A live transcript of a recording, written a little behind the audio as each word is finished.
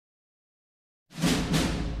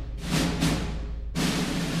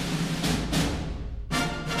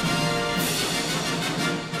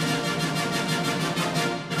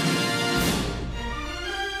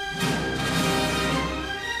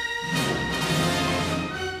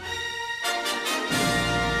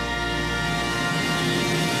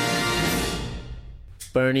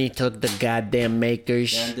Bernie took the goddamn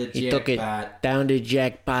makers. He took it down to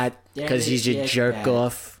jackpot because he's a jerk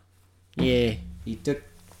off. Yeah. He took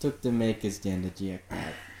the makers down to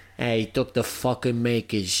jackpot. Hey, he took the fucking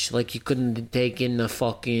makers. Like you couldn't take in the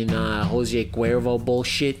fucking Jose Cuervo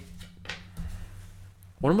bullshit.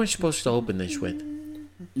 What am I supposed to open this with?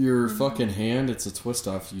 Your fucking hand, it's a twist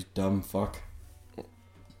off, you dumb fuck.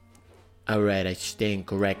 Alright, I stand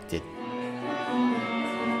corrected.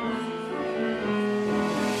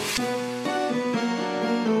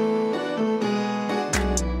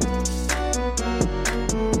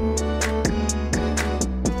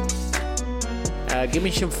 Give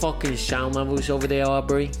me some fucking sound levels over there,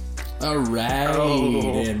 Aubrey. Alright,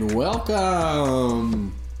 and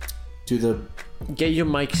welcome to the... Get your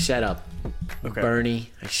mic set up, Okay. Bernie.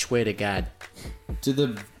 I swear to God. To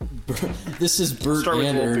the... This is Bert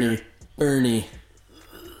and Ernie. Ernie.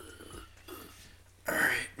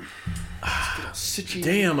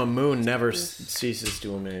 Damn, a moon never ceases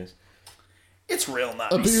to amaze. It's real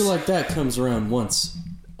nice. A beer like that comes around once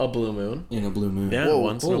A blue moon? in a blue moon. Yeah,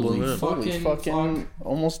 once in a blue moon. Holy fucking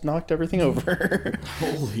almost knocked everything over.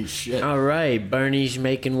 Holy shit. All right, Bernie's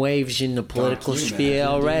making waves in the political can you sphere imagine,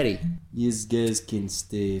 already. You guys can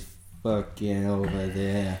stay fucking over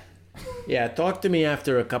there. Yeah, talk to me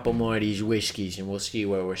after a couple more of these whiskeys and we'll see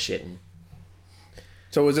where we're sitting.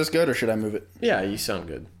 So is this good or should I move it? Yeah, you sound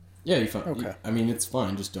good. Yeah, you're fine. Okay. I mean, it's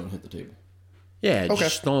fine. Just don't hit the table. Yeah, Okay.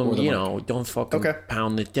 just don't, Or the don't fucking Okay.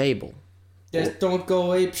 pound the table. Just don't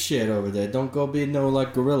go ape shit over there. Don't go be no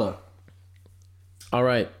like gorilla. All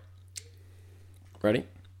right. Ready?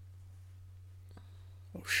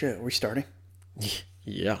 Oh shit, are we starting?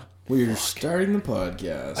 Yeah. We're starting the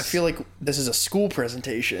podcast. I feel like this is a school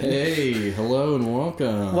presentation. Hey, hello and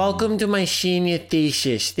welcome. Welcome to my senior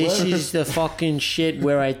thesis. This is the fucking shit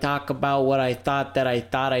where I talk about what I thought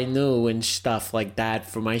I knew and stuff like that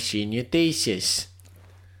for my senior thesis.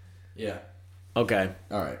 Yeah. Okay.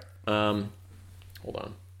 All right. Hold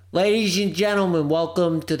on. Ladies and gentlemen,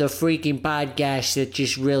 welcome to the freaking podcast that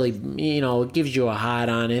just really, it gives you a hot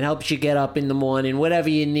on. It helps you get up in the morning, whatever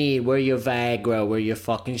you need. We're your Viagra, we're your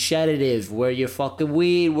fucking sedative, we're your fucking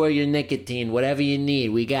weed, we're your nicotine, whatever you need,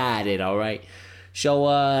 we got it, all right? So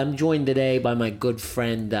I'm joined today by my good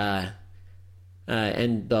friend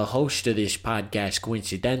and the host of this podcast,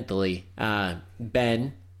 coincidentally,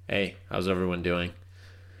 Ben. Hey, how's everyone doing?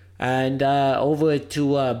 And over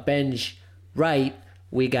to Ben's right,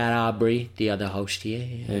 we got Aubrey, the other host here.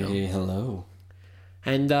 Hey, hello.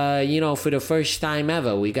 And, for the first time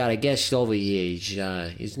ever, we got a guest over here.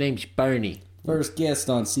 His name's Bernie. First guest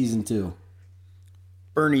on season 2.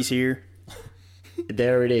 Bernie's here.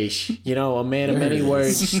 There it is. A man of many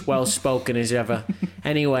words, well-spoken as ever.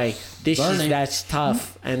 Anyway, that's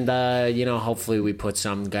tough. And, hopefully we put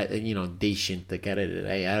some, decent together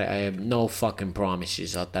today. I have no fucking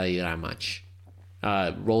promises, I'll tell you that much.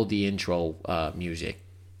 Roll the intro music.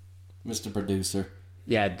 Mr. Producer.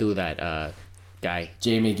 Yeah, do that, guy.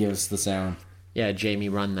 Jamie gives the sound. Yeah, Jamie,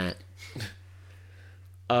 run that.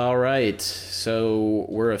 All right. So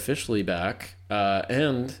we're officially back.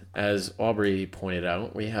 And as Aubrey pointed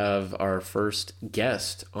out, we have our first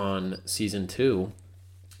guest on season 2.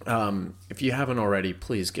 If you haven't already,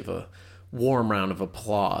 please give a warm round of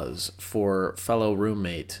applause for fellow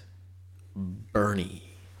roommate Bernie.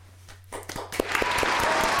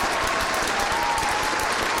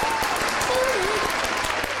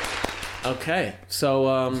 Okay,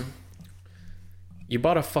 so you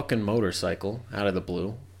bought a fucking motorcycle out of the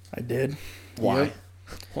blue. I did. Why? Yep.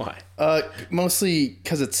 Why? Mostly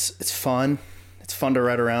because it's fun. It's fun to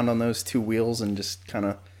ride around on those two wheels and just kind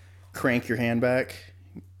of crank your hand back.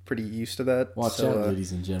 Pretty used to that. Watch out,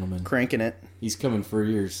 ladies and gentlemen. Cranking it. He's coming for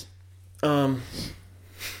years.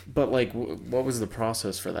 But like, what was the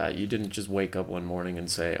process for that? You didn't just wake up one morning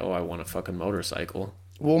and say, "Oh, I want a fucking motorcycle."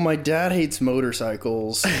 Well, my dad hates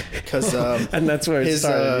motorcycles because and that's where it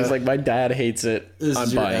started. He's like, "My dad hates it. This I'm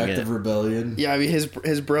is your buying act it." of rebellion. Yeah, I mean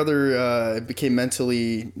his brother became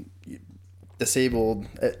mentally disabled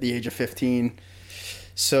at the age of 15.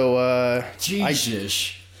 So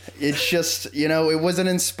Jesus. it's just, it wasn't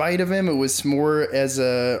in spite of him. It was more as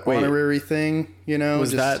a honorary thing,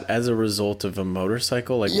 Was that as a result of a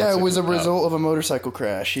motorcycle? Like, yeah, it was a result of a motorcycle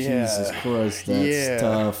crash. Yeah. Jesus Christ, that's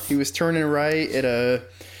tough. He was turning right at a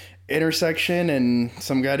intersection and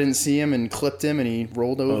some guy didn't see him and clipped him and he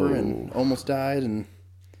rolled over and almost died. And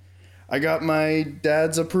I got my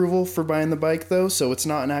dad's approval for buying the bike though, so it's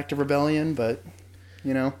not an act of rebellion, but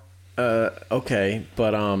okay,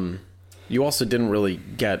 but you also didn't really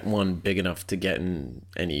get one big enough to get in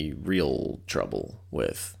any real trouble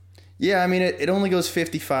with. Yeah, I mean, it only goes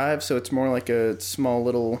 55, so it's more like a small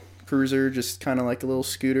little cruiser, just kind of like a little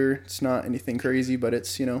scooter. It's not anything crazy, but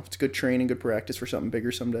it's, it's good training, good practice for something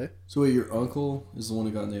bigger someday. So wait, your uncle is the one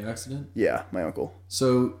who got in the accident? Yeah, my uncle.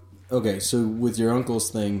 So, okay, so with your uncle's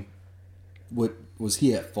thing, what was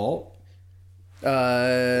he at fault?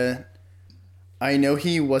 I know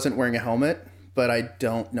he wasn't wearing a helmet, but I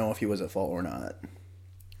don't know if he was at fault or not.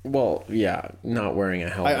 Well, yeah, not wearing a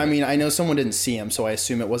helmet. I mean, I know someone didn't see him, so I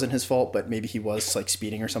assume it wasn't his fault, but maybe he was like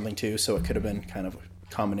speeding or something too, so it could have been kind of a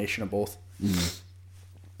combination of both. Mm.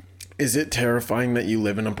 Is it terrifying that you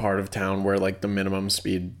live in a part of town where like the minimum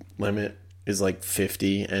speed limit is like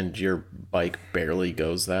 50 and your bike barely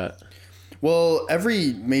goes that? Well,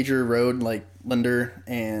 every major road like Linder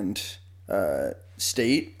and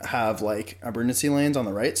State have like emergency lanes on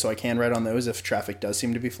the right, so I can ride on those if traffic does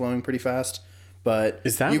seem to be flowing pretty fast. But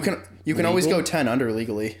is that you can always go 10 under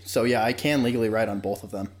legally. So yeah, I can legally ride on both of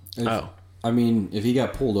them. I mean, if he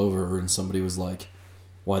got pulled over and somebody was like,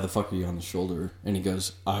 "Why the fuck are you on the shoulder?" and he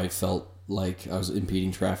goes, "I felt like I was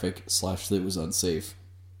impeding traffic / that it was unsafe,"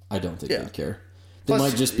 I don't think they'd care. They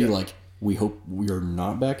might just be like, "We hope we are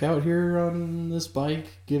not back out here on this bike,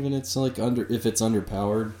 given it's like if it's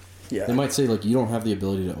underpowered." Yeah. They might say like, "You don't have the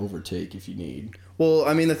ability to overtake if you need." Well,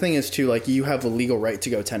 I mean, the thing is, too, like, you have the legal right to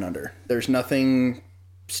go 10 under. There's nothing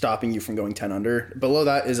stopping you from going 10 under. Below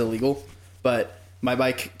that is illegal, but my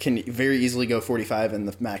bike can very easily go 45, and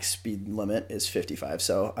the max speed limit is 55,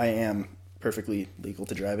 so I am perfectly legal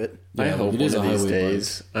to drive it. I hope it one is of a these highway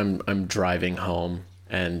days I'm driving home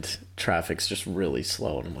and traffic's just really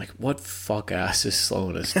slow, and I'm like, what fuck ass is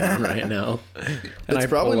slowing us down right now? And It's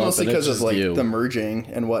probably mostly because of like you. the merging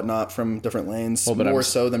and whatnot from different lanes, more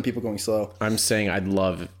so than people going slow. I'm saying I'd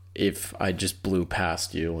love if I just blew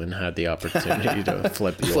past you and had the opportunity to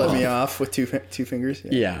flip you Flip off. me off with two fingers.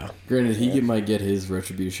 Yeah. Granted, he might get his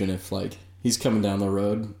retribution if like he's coming down the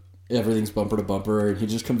road, everything's bumper to bumper, and he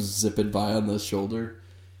just comes zipping by on the shoulder.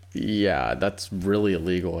 Yeah, that's really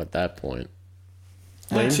illegal at that point.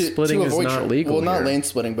 Lane To splitting is not legal. Well, not here. lane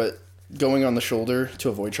splitting, but going on the shoulder to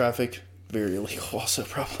avoid traffic, very illegal also,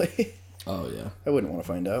 probably. Oh yeah. I wouldn't want to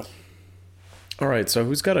find out. All right, so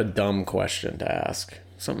who's got a dumb question to ask?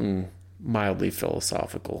 Something mildly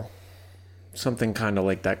philosophical. Something kind of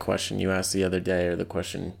like that question you asked the other day, or the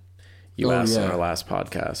question you asked in our last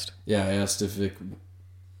podcast. Yeah, I asked if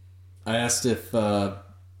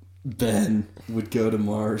Ben would go to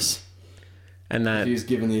Mars. And that If he was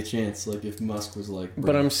given the chance, like if Musk was like...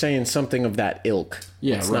 But I'm saying something of that ilk.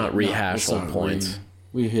 Yeah, it's right. not rehash No, old points.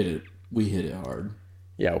 We hit it. We hit it hard.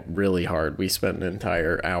 Yeah, really hard. We spent an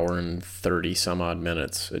entire hour and 30 some odd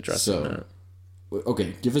minutes addressing that.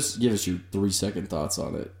 Okay, give us your 3-second thoughts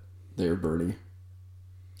on it there, Bernie.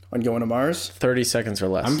 On going to Mars? 30 seconds or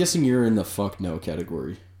less. I'm guessing you're in the fuck no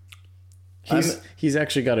category. He's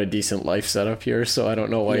actually got a decent life set up here, so I don't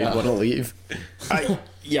know why you'd want to leave.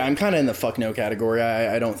 I'm kind of in the fuck no category.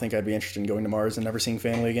 I don't think I'd be interested in going to Mars and never seeing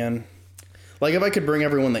family again. Like, if I could bring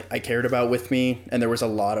everyone that I cared about with me, and there was a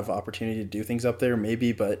lot of opportunity to do things up there,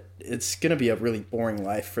 maybe, but it's going to be a really boring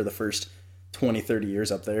life for the first 20, 30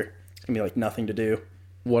 years up there. It's going to be, like, nothing to do.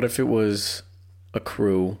 What if it was a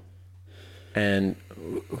crew, and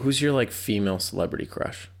who's your, like, female celebrity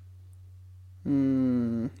crush?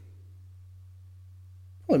 Probably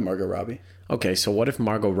Margot Robbie. Okay, so what if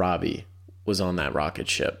Margot Robbie was on that rocket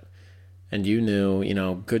ship? And you knew,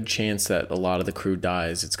 good chance that a lot of the crew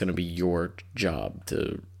dies. It's going to be your job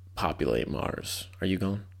to populate Mars. Are you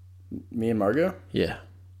going? Me and Margot? Yeah.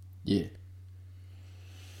 Yeah.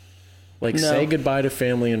 Like, No. say goodbye to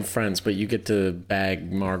family and friends, but you get to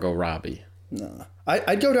bag Margot Robbie. No.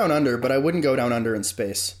 I'd go down under, but I wouldn't go down under in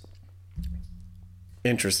space.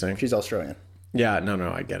 Interesting. She's Australian. Yeah,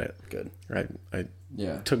 no, I get it. Good. Right.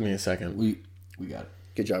 Yeah. Took me a second. We got it.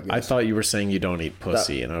 Good job, I guys. thought you were saying you don't eat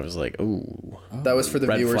pussy, and I was like, ooh. That was for the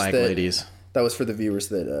Red viewers flag that ladies. That was for the viewers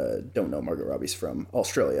that don't know Margot Robbie's from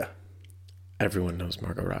Australia. Everyone knows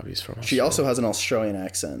Margot Robbie's from Australia. She also has an Australian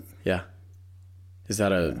accent. Yeah. Is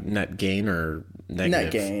that a net gain or negative?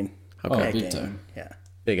 Net gain. Okay. Oh, Net big gain. time. Yeah.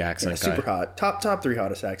 Big accent guy. Super hot. Top 3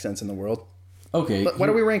 hottest accents in the world. Okay. But why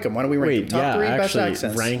do we rank them? Why don't we rank Wait, them? Top 3 best actually,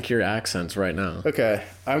 accents. rank your accents right now. Okay.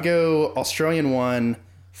 I'll go Australian 1,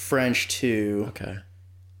 French 2, Okay.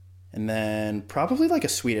 and then probably like a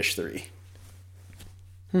Swedish 3.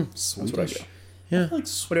 Swedish? That's what I go. Yeah. What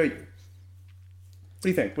do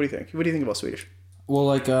you think? What do you think about Swedish? Well,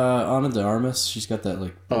 like Ana de Armas, she's got that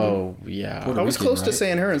like. Oh, yeah. Puerto I was Rican, close to right?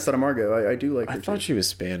 saying her instead of Margot. I do like her I thought she was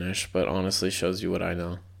Spanish, but honestly shows you what I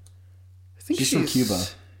know. I think She's from Cuba.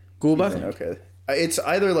 Cuba? Okay. It's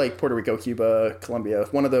either like Puerto Rico, Cuba, Colombia.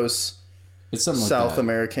 One of those It's something like South that.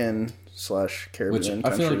 American / Caribbean Which I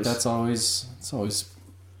countries. feel like it's always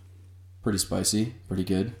pretty spicy, pretty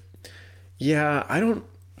good. Yeah, I don't.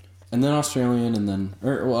 And then Australian, and then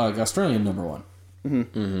Australian number one,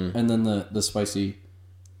 and then the spicy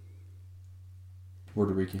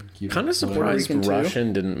Puerto Rican, Cuban. Kind of surprised Rican too.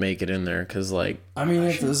 Russian didn't make it in there because, like, I mean,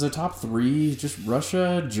 if there's a top three, just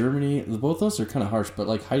Russia, Germany. Both those are kind of harsh, but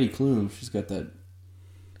like Heidi Klum, she's got that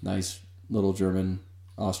nice little German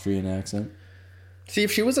Austrian accent. See,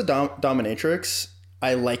 if she was a dominatrix,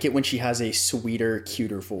 I like it when she has a sweeter,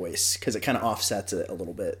 cuter voice because it kind of offsets it a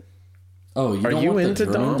little bit. Oh, you Are don't you want into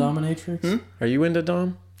the German Dom? dominatrix? Are you into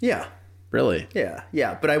Dom? Yeah, Really?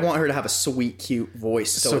 yeah. But I want her to have a sweet, cute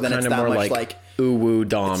voice. So then it's kind of that more much like ooh woo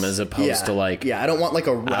Dom as opposed yeah, to like. yeah. I don't want like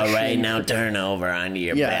a Russian. All right, now turn over onto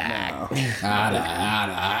your back. no.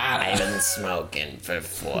 I've been smoking for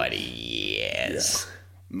 40 years.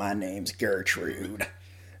 My name's Gertrude.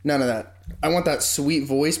 None of that. I want that sweet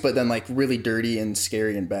voice, but then like really dirty and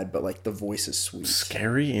scary in bed. But like the voice is sweet.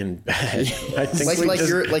 Scary in bed. I think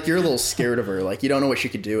You're a little scared of her. Like you don't know what she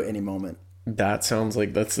could do at any moment. that sounds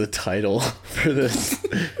like that's the title for this.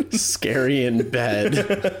 Scary in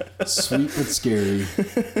bed. Sweet but scary.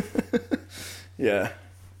 Yeah.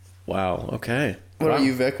 Wow. Okay. What about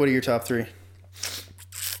you, Vic? What are your top three?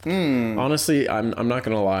 Honestly, I'm not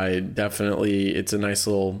gonna lie. Definitely, it's a nice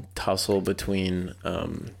little tussle between.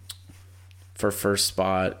 For first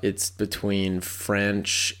spot, it's between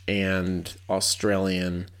French and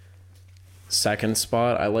Australian. Second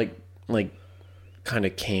spot, I like kind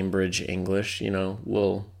of Cambridge English. You know, a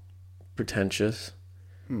little pretentious.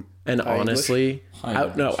 And High honestly, High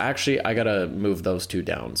no, English. actually, I gotta move those two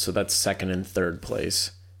down. So that's second and third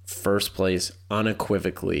place. First place,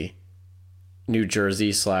 unequivocally, New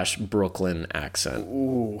Jersey / Brooklyn accent.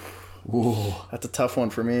 Ooh, that's a tough one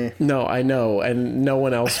for me. No, I know, and no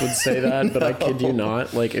one else would say that, but I kid you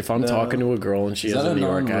not. Like, if I'm talking to a girl and she Is has that a a New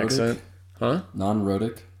York non-rhotic? accent, huh?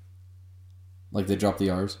 Non-rhotic? Like they drop the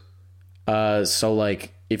R's? So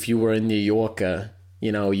like, if you were a New Yorker,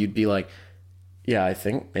 you know, you'd be like, yeah, I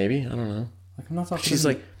think maybe, I don't know. Like I'm not talking. She's to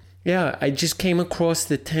like, yeah, I just came across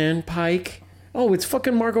the turnpike. Oh, it's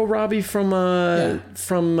fucking Margot Robbie from Harley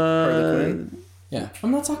Quinn? yeah, I'm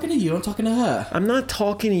not talking to you. I'm talking to her. I'm not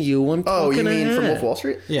talking to you. I'm Oh, talking you to mean her. from Wolf of Wall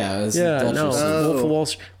Street? Yeah, it's Yeah, no, Duchess. Wolf of Wall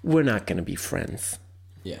Street. We're not gonna be friends.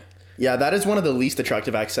 Yeah. Yeah, that is one of the least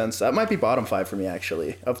attractive accents. That might be bottom 5 for me,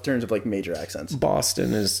 actually, of terms of like major accents.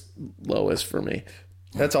 Boston is lowest for me.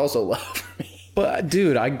 That's also low for me. But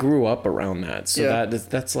dude, I grew up around that, so Yeah.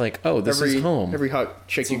 that's like, oh, this is home. Every hot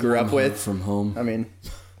chick you grew up with. From home. I mean,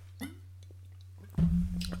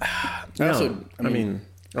 No, I mean,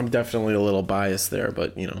 I'm definitely a little biased there,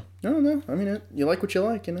 but you know, no. I mean, you like what you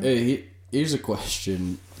like, you know. Hey, here's a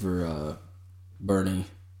question for Bernie.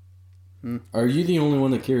 Are you the only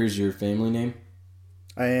one that carries your family name?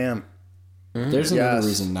 I am. There's another Yes.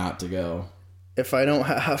 reason not to go. If I don't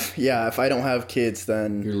have kids,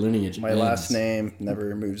 then Your lineage. my ends. last name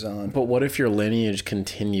never moves on. but what if your lineage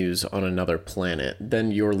continues on another planet?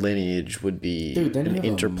 Then your lineage would be Dude, then an you have a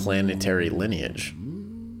interplanetary lineage.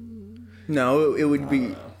 No, it would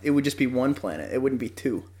be. It would just be one planet. It wouldn't be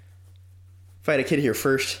two. If I had a kid here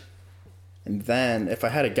first, and then if I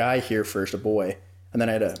had a guy here first, a boy, and then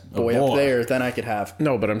I had a boy up boy. there, then I could have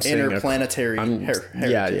No, but I'm saying interplanetary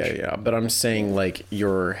heritage. yeah. But I'm saying like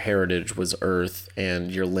your heritage was Earth and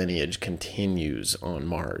your lineage continues on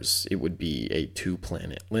Mars. It would be a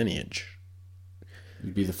 2-planet lineage.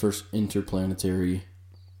 You'd be the first interplanetary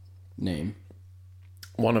name.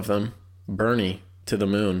 One of them, Bernie, to the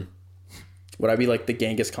moon. Would I be like the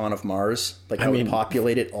Genghis Khan of Mars? Like I mean- would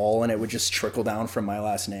populate it all, and it would just trickle down from my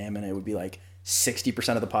last name, and it would be like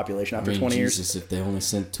 60% of the population after 20 years. Jesus, if they only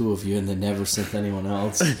sent 2 of you and they never sent anyone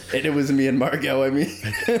else. And it was me and Margot. I mean,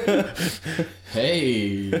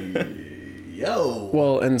 Hey, yo.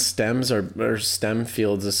 Well, and or STEM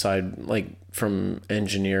fields aside, like from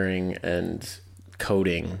engineering and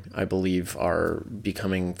coding, I believe are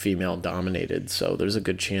becoming female dominated. So there's a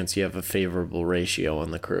good chance you have a favorable ratio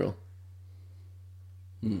on the crew.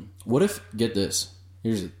 What if, get this,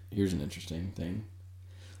 here's an interesting thing.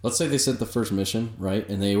 Let's say they sent the first mission, right?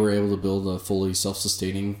 And they were able to build a fully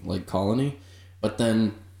self-sustaining, like, colony. But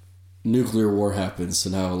then nuclear war happens. So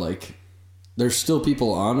now, like, there's still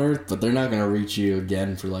people on Earth, but they're not going to reach you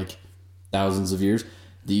again for, like, thousands of years.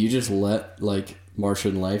 Do you just let, like,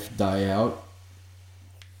 Martian life die out?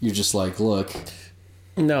 You're just like, look,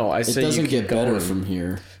 No, I it say doesn't you get keep better going. from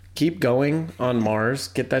here. Keep going on Mars,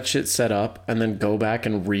 get that shit set up, and then go back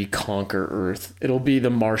and reconquer Earth. It'll be the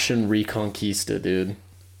Martian Reconquista, dude.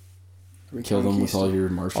 Kill them with all your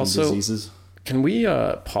Martian Also- diseases. Can we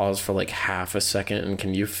pause for like half a second, and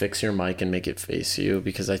can you fix your mic and make it face you?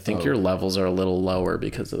 Because I think your levels are a little lower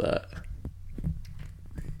because of that.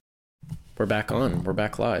 We're back on. We're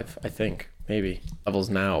back live, I think. Maybe. Levels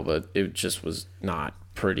now, but it just was not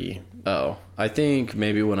pretty. Oh, I think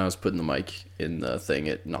maybe when I was putting the mic in the thing,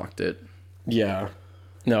 it knocked it. Yeah.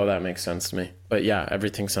 No, that makes sense to me. But yeah,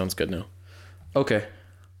 everything sounds good now. Okay.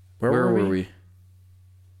 Where were we?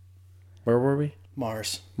 Where were we?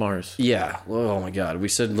 Mars. Yeah. Oh my God. We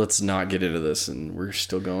said let's not get into this, and we're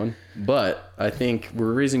still going. But I think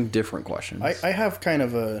we're raising different questions. I have kind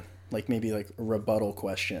of a, like, maybe like a rebuttal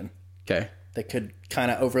question. Okay. That could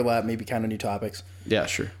kind of overlap, maybe kind of new topics. Yeah,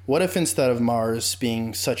 sure. What if instead of Mars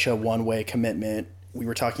being such a one-way commitment, we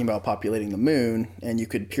were talking about populating the moon, and you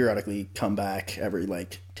could periodically come back every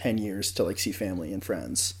like 10 years to like see family and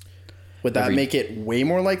friends? Would that make it way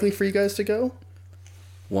more likely for you guys to go?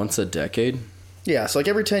 Once a decade? Yeah, so like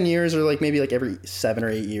every 10 years, or like maybe like every 7 or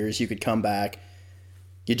 8 years, you could come back.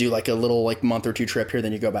 You do like a little like month or two trip here,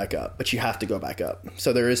 then you go back up. But you have to go back up.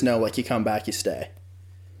 So there is no like you come back, you stay.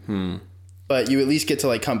 But you at least get to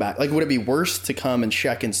like come back. Like, would it be worse to come and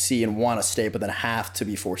check and see and want to stay, but then have to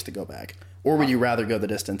be forced to go back? Or would you rather go the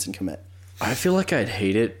distance and commit? I feel like I'd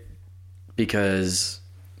hate it because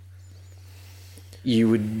you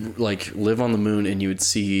would like live on the moon and you would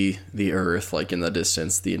see the Earth like in the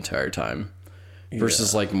distance the entire time.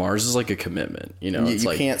 Versus like Mars is like a commitment, you know? You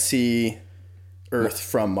like, can't see Earth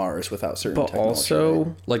from Mars without certain But technology. also,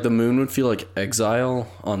 right? like the moon would feel like exile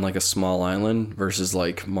on like a small island versus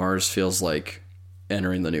like Mars feels like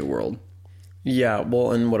entering the new world. yeah,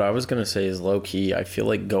 well, and what I was going to say is low key, I feel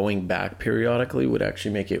like going back periodically would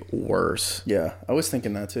actually make it worse. Yeah, I was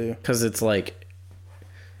thinking that too. Because it's like,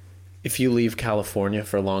 if you leave California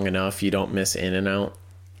for long enough, you don't miss In and Out.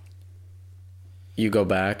 You go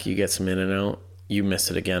back, you get some In and Out, you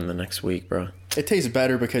miss it again the next week, bro. It tastes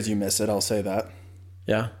better because you miss it, I'll say that.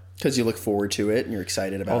 Yeah. Because you look forward to it and you're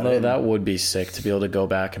excited about it. Although that would be sick to be able to go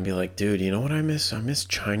back and be like, dude, you know what I miss? I miss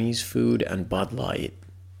Chinese food and Bud Light.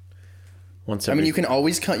 I mean, you can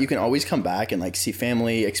always come back and like see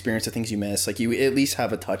family, experience the things you miss. Like, you at least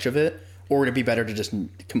have a touch of it. Or would it be better to just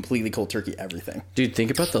completely cold turkey everything? Dude,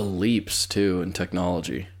 think about the leaps too in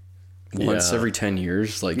technology. Once every 10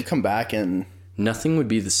 years, like you come back and nothing would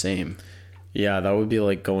be the same. Yeah, that would be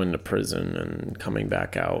like going to prison and coming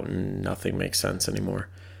back out and nothing makes sense anymore.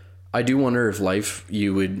 I do wonder if life,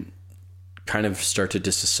 you would kind of start to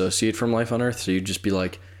disassociate from life on Earth. So you'd just be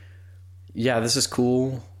like, yeah, this is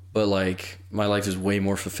cool, but like my life is way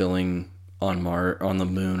more fulfilling on the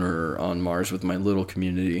moon or on Mars with my little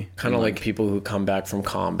community. Kind of like people who come back from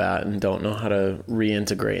combat and don't know how to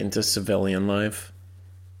reintegrate into civilian life.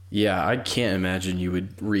 Yeah, I can't imagine you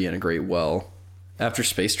would reintegrate well. After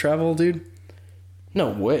space travel, dude? No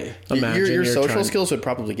way. Your social skills would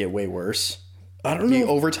probably get way worse. I don't know.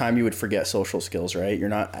 Over time, you would forget social skills, right? You're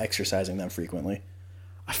not exercising them frequently.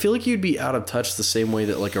 I feel like you'd be out of touch the same way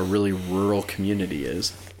that like a really rural community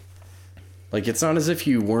is. Like, it's not as if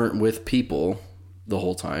you weren't with people the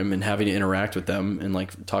whole time and having to interact with them and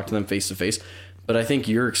like talk to them face to face. But I think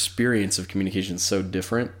your experience of communication is so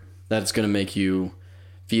different that it's going to make you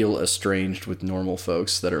feel estranged with normal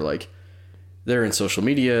folks that are like, they're in social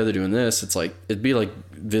media, they're doing this. It's like, it'd be like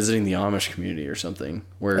visiting the Amish community or something.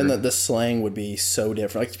 And the slang would be so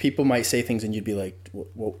different. Like, people might say things and you'd be like,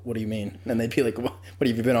 what do you mean? And they'd be like, what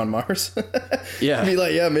have you been on Mars? Yeah. Be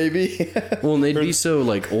like, yeah, maybe. Well, and they'd be so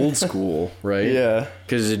like old school, right? Yeah.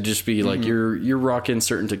 Because it'd just be like, you're rocking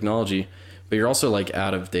certain technology, but you're also like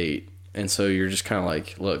out of date. And so you're just kind of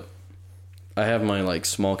like, look, I have my like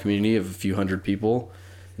small community of a few hundred people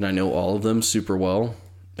and I know all of them super well.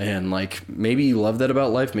 And like, maybe you love that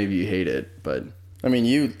about life, maybe you hate it, but I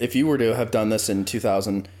mean, if you were to have done this in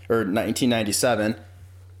 2000 or 1997,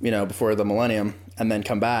 before the millennium, and then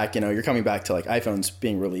come back, you're coming back to like iPhones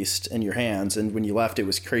being released in your hands, and when you left, it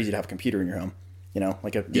was crazy to have a computer in your home,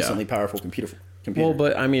 like a decently powerful computer. Well,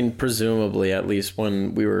 but I mean, presumably, at least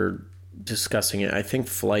when we were discussing it, I think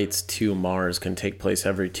flights to Mars can take place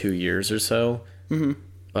every 2 years or so. Mm-hmm.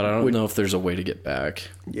 But I don't know if there's a way to get back.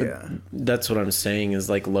 Yeah. But that's what I'm saying is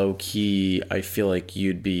like low key, I feel like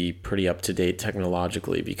you'd be pretty up to date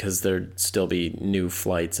technologically because there'd still be new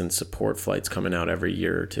flights and support flights coming out every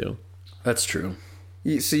year or two. That's true.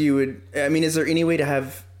 So you would, I mean, is there any way to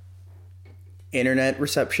have internet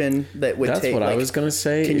reception that would That's take... what like, I was going to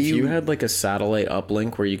say. If you had like a satellite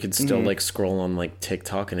uplink where you could still like scroll on like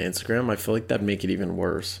TikTok and Instagram, I feel like that'd make it even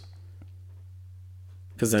worse.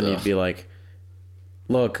 Because then you'd be like,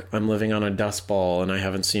 look, I'm living on a dust ball and I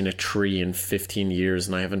haven't seen a tree in 15 years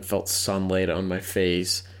and I haven't felt sunlight on my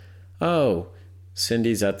face. Oh,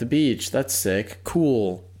 Cindy's at the beach. That's sick.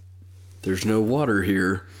 Cool. There's no water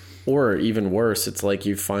here. Or even worse, it's like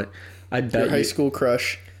you find... I bet Your high school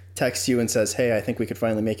crush texts you and says, hey, I think we could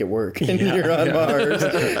finally make it work. And you're on Mars.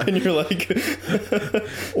 And you're like...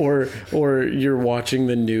 or you're watching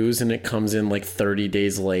the news and it comes in like 30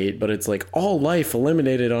 days late, but it's like all life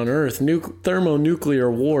eliminated on Earth.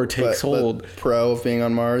 Thermonuclear war takes hold. But pro of being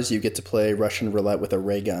on Mars, you get to play Russian roulette with a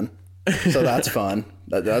ray gun. So that's fun.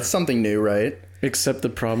 That's something new, right? Except the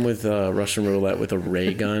problem with Russian roulette with a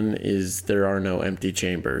ray gun is there are no empty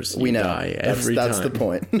chambers. We know. Die every time. That's the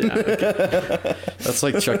point. Yeah, okay. That's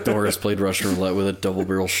like Chuck Norris played Russian roulette with a double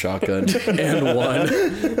barrel shotgun And won.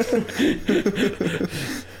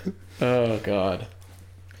 Oh, God.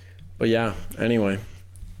 But yeah, anyway.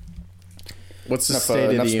 What's the state of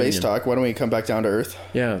the enough union? space talk. Why don't we come back down to Earth?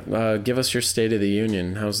 Yeah, give us your state of the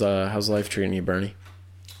union. How's life treating you, Bernie?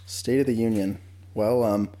 State of the Union.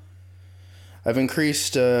 Well, I've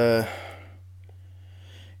increased the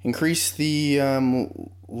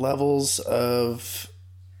levels of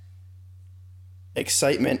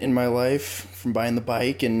excitement in my life from buying the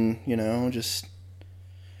bike, and just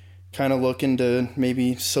kind of looking to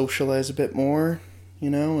maybe socialize a bit more,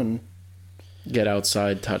 and Get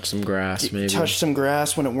outside, touch some grass, maybe. touch some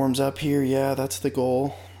grass when it warms up here. Yeah, that's the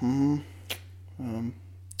goal.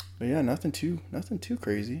 But yeah, nothing too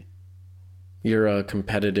crazy. You're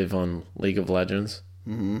competitive on League of Legends.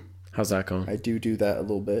 Mm-hmm. How's that going? I do that a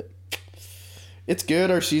little bit. It's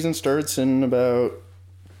good. Our season starts in about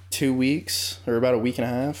 2 weeks, or about a week and a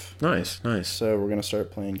half. Nice. So we're gonna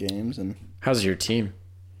start playing games. And How's your team?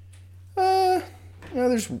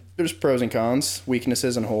 there's pros and cons,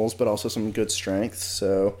 weaknesses and holes, but also some good strengths.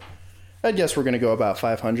 So I guess we're gonna go about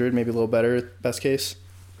 500, maybe a little better, best case.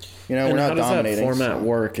 We're not dominating. How does that format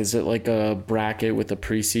work? Is it like a bracket with a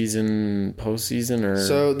preseason, postseason, or?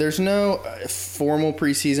 So there's no formal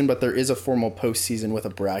preseason, but there is a formal postseason with a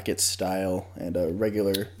bracket style and a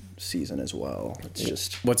regular season as well. It's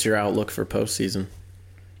just... What's your outlook for postseason?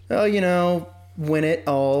 Well, win it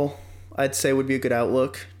all, I'd say would be a good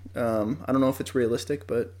outlook. I don't know if it's realistic,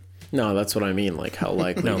 but... No, that's what I mean. Like, how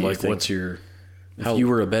likely do you think? What's your... If you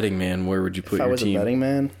were a betting man, where would you put your team? If I was a betting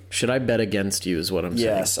man? Should I bet against you is what I'm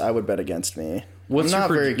saying. Yes, I would bet against me. I'm not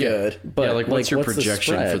very good. But what's your the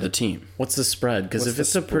projection spread? for the team? What's the spread? Because if the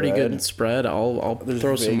it's a pretty spread? good spread, I'll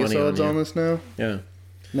throw some Vegas money odds on you. this now? Yeah.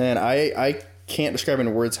 Man, I can't describe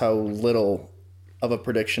in words how little of a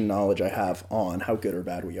prediction knowledge I have on how good or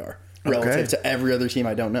bad we are relative to every other team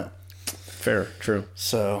I don't know. Fair. True.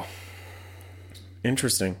 So...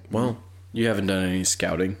 Interesting. Well... You haven't done any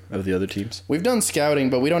scouting of the other teams? We've done scouting,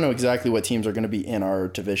 but we don't know exactly what teams are going to be in our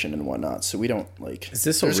division and whatnot. So we don't Is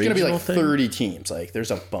this a there's going to be regional like thing? 30 teams. Like there's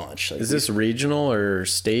a bunch. Like, Is this regional or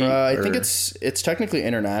state? I think it's technically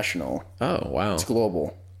international. Oh, wow. It's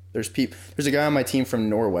global. There's a guy on my team from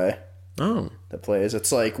Norway Oh. that plays.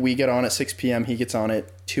 It's like we get on at 6 p.m. He gets on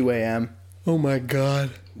at 2 a.m. Oh, my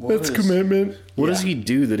God. That's commitment. What does he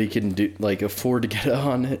do that he can afford to get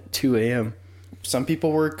on at 2 a.m.? Some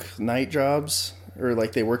people work night jobs, or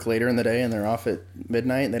like they work later in the day and they're off at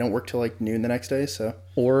midnight and they don't work till like noon the next day. So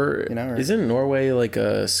Isn't Norway like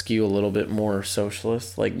a skew a little bit more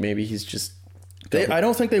socialist? Like maybe he's just I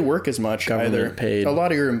don't think they work as much government either. paid. A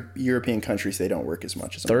lot of European countries, they don't work as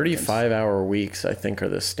much as Americans. 35-hour weeks, I think, are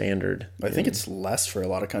the standard. I think it's less for a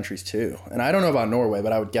lot of countries too. And I don't know about Norway,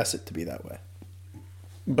 but I would guess it to be that way.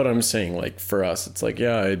 But I'm saying, like, for us, it's like,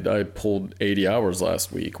 yeah, I pulled 80 hours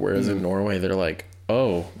last week. Whereas in Norway, they're like,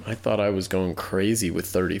 oh, I thought I was going crazy with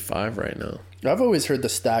 35 right now. I've always heard the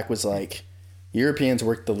stack was like Europeans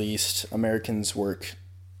work the least, Americans work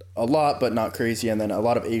a lot, but not crazy. And then a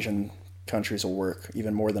lot of Asian countries will work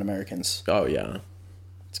even more than Americans. Oh, yeah.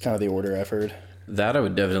 It's kind of the order I've heard. That I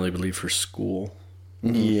would definitely believe for school.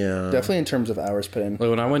 Mm-hmm. Yeah. Definitely in terms of hours put in.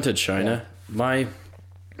 Like when I went to China, my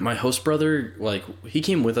host brother, like, he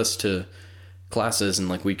came with us to classes and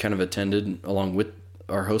like we kind of attended along with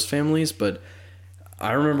our host families, but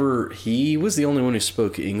I remember he was the only one who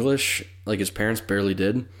spoke English. Like his parents barely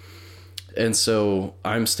did. And so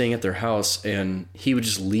I'm staying at their house and he would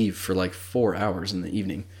just leave for like 4 hours in the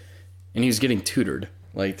evening. And he was getting tutored,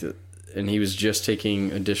 and he was just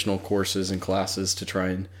taking additional courses and classes to try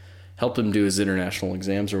and help him do his international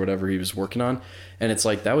exams or whatever he was working on. And it's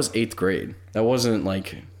like, that was 8th grade. That wasn't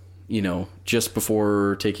like, just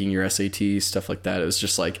before taking your SAT, stuff like that. It was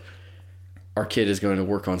just like, our kid is going to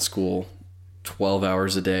work on school 12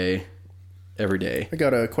 hours a day, every day. I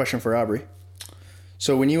got a question for Aubrey.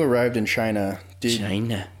 So when you arrived in China,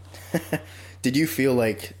 did you feel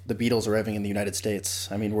like the Beatles arriving in the United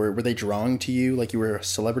States? I mean, were they drawing to you like you were a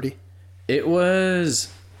celebrity? It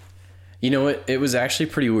was... You know what? It was actually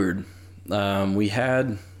pretty weird.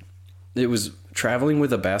 It was traveling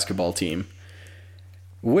with a basketball team,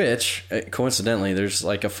 which coincidentally, there's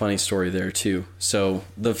like a funny story there too. So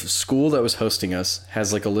the school that was hosting us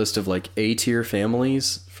has like a list of like A-tier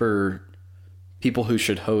families for people who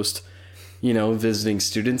should host, visiting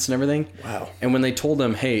students and everything. Wow. And when they told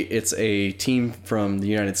them, hey, it's a team from the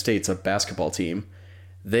United States, a basketball team,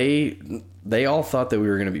 they all thought that we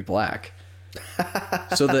were going to be black.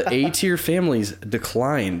 So the A-tier families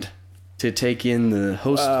declined to take in the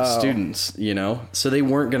host students, so they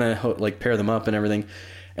weren't going to pair them up and everything.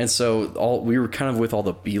 And so we were kind of with all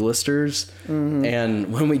the B-listers. Mm-hmm.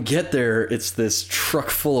 And when we get there, it's this truck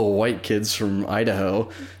full of white kids from Idaho.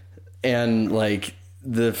 And like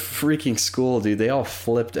the freaking school, dude, they all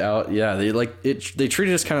flipped out. Yeah. They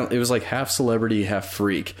treated us it was like half celebrity, half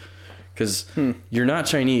freak. Because you're not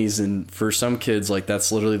Chinese, and for some kids, like,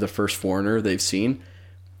 that's literally the first foreigner they've seen.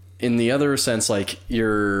 In the other sense, like,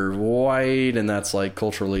 you're white, and that's, like,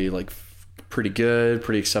 culturally, like, pretty good,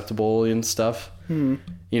 pretty acceptable and stuff.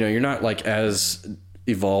 You're not, like, as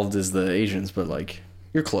evolved as the Asians, but, like,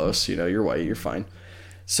 you're close, you're white, you're fine.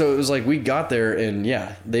 So it was like, we got there, and,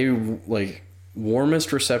 yeah, they, like,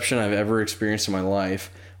 warmest reception I've ever experienced in my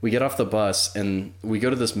life. We get off the bus, and we go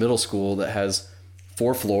to this middle school that has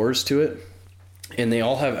 4 floors to it, and they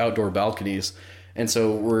all have outdoor balconies. And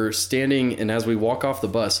so we're standing, and as we walk off the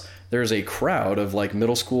bus, there's a crowd of like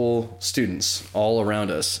middle school students all around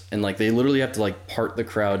us, and like they literally have to like part the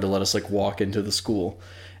crowd to let us like walk into the school.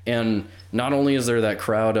 And not only is there that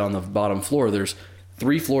crowd on the bottom floor, there's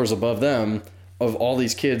 3 floors above them of all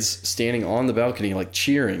these kids standing on the balcony like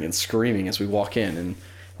cheering and screaming as we walk in. And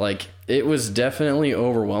like it was definitely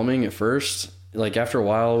overwhelming at first. Like after a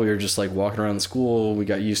while, we were just like walking around the school. We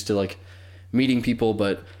got used to like meeting people,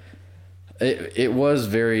 but it was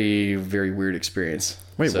very, very weird experience.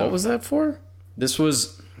 Wait, what was that for? This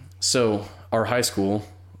was, so our high school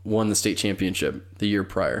won the state championship the year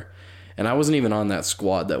prior. And I wasn't even on that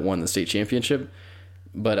squad that won the state championship,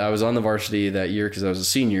 but I was on the varsity that year because I was a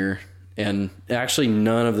senior. And actually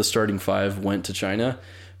none of the starting 5 went to China,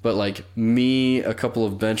 but like me, a couple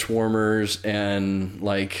of bench warmers, and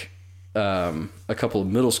like a couple of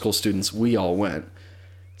middle school students, we all went.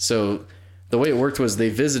 So the way it worked was they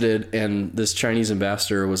visited, and this Chinese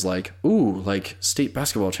ambassador was like, ooh, like state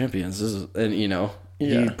basketball champions.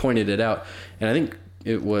 He pointed it out. And I think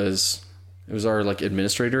it was our like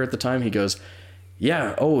administrator at the time. He goes,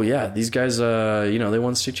 yeah, oh yeah, these guys, they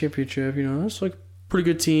won the state championship, that's like a pretty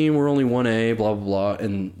good team. We're only 1A, blah, blah, blah.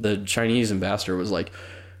 And the Chinese ambassador was like,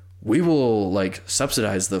 we will like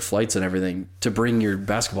subsidize the flights and everything to bring your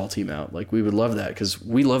basketball team out. Like we would love that because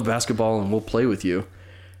we love basketball and we'll play with you.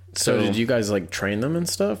 So did you guys like train them and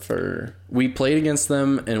stuff, or? We played against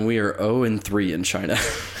them, and we are 0-3 in China.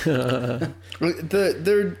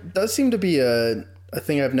 There does seem to be a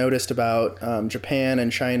thing I've noticed about Japan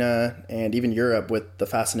and China and even Europe with the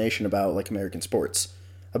fascination about like American sports,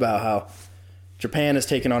 about how Japan has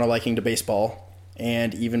taken on a liking to baseball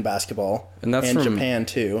and even basketball, and that's from Japan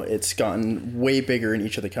too. It's gotten way bigger in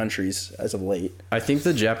each of the countries as of late. I think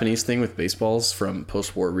the Japanese thing with baseballs from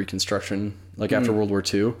post-war Reconstruction, like after World War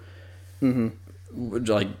II,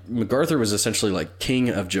 like MacArthur was essentially like king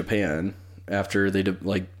of Japan after they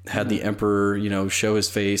had the emperor, show his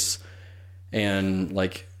face and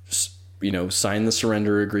like, sign the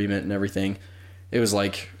surrender agreement and everything. It was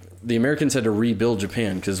like the Americans had to rebuild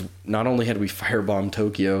Japan because not only had we firebombed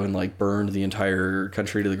Tokyo and like burned the entire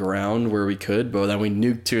country to the ground where we could, but then we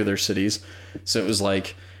nuked 2 of their cities. So it was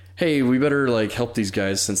like, hey, we better like help these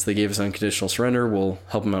guys since they gave us unconditional surrender. We'll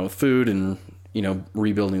help them out with food and,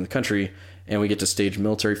 rebuilding the country. And we get to stage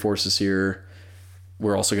military forces here.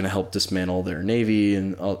 We're also going to help dismantle their navy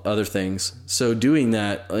and other things. So doing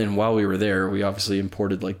that, and while we were there, we obviously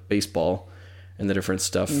imported like baseball and the different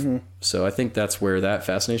stuff. So I think that's where that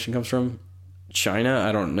fascination comes from. China,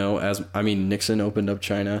 I don't know. Nixon opened up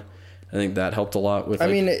China. I think that helped a lot with.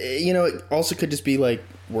 It also could just be like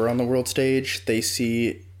we're on the world stage. They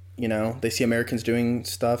see Americans doing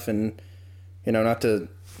stuff, and not to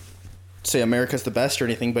say America's the best or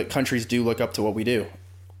anything, but countries do look up to what we do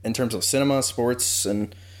in terms of cinema, sports,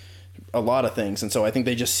 and a lot of things. And so I think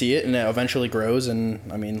they just see it, and it eventually grows. And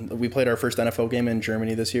we played our first NFL game in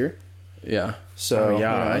Germany this year. Yeah. So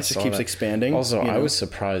it just keeps expanding. Also, I was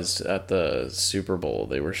surprised at the Super Bowl.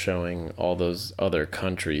 They were showing all those other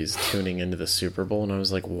countries tuning into the Super Bowl, and I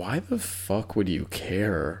was like, why the fuck would you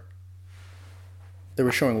care? They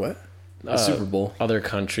were showing what? The Super Bowl. Other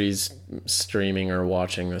countries streaming or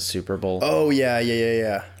watching the Super Bowl. Oh, yeah.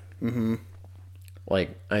 Mm-hmm.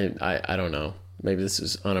 Like, I don't know. Maybe this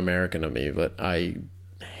is un-American of me, but I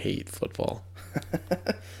hate football.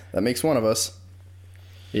 That makes one of us.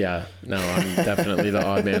 Yeah, no, I'm definitely the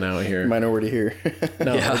odd man out here. Minority here.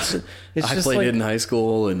 No, Yeah. it's I just played like, it in high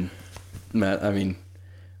school, and Matt, I mean,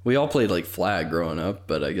 we all played like flag growing up,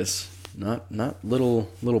 but I guess not little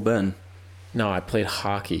Ben. no, I played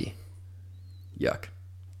hockey. Yuck.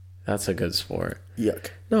 That's a good sport.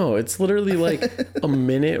 Yuck. No, it's literally like a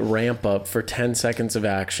minute ramp up for 10 seconds of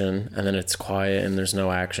action, and then it's quiet and there's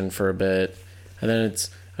no action for a bit. And then it's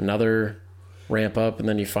another ramp up, and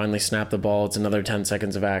then you finally snap the ball. It's another 10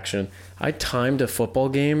 seconds of action. I timed a football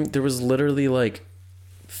game. There was literally like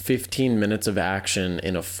 15 minutes of action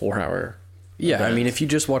in a 4-hour. Yeah, event. I mean, if you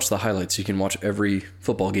just watch the highlights, you can watch every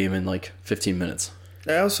football game in like 15 minutes.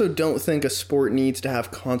 I also don't think a sport needs to have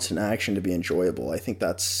constant action to be enjoyable. I think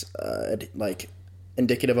that's like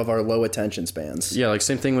indicative of our low attention spans. Yeah, like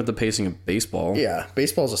same thing with the pacing of baseball. Yeah,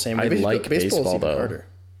 baseball's the same way. I like baseball, even though. harder.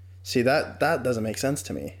 See, that doesn't make sense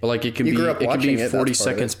to me. But like it could You be grew up it could be watching it, 40 that's part of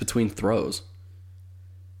seconds it. between throws.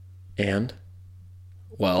 And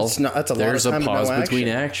Well, That's a lot of there's time a with no pause action. between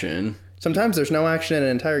action. Sometimes there's no action in an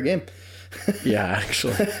entire game. yeah,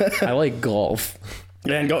 actually, I like golf.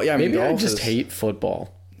 And go, yeah, I mean, Maybe I golf just is- hate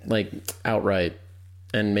football, like outright.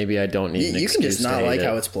 And maybe I don't need an You can excuse just not to hate like it.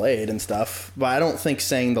 how it's played and stuff. But I don't think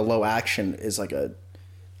saying the low action is like a.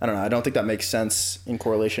 I don't know. I don't think that makes sense in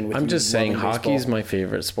correlation with. I'm you just saying loving hockey is baseball. my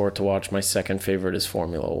favorite sport to watch. My second favorite is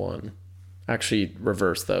Formula One. Actually,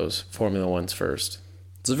 reverse those. Formula One's first.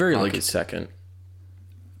 It's a very Hockey's like second.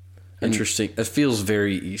 interesting. It feels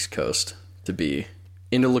very East Coast to be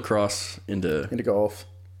into lacrosse, into golf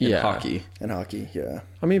Yeah. hockey. and hockey. Yeah.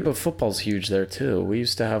 I mean, but football's huge there too. We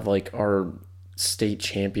used to have like our state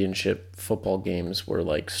championship football games were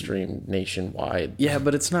like streamed nationwide. Yeah,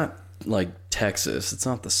 but it's not like Texas. It's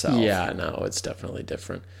not the South. Yeah, no, it's definitely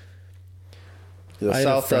different. The I had a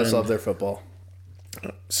South does friend- love their football.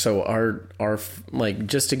 So our like,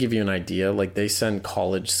 just to give you an idea, like they send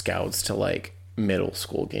college scouts to like middle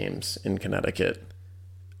school games in Connecticut,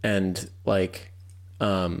 and like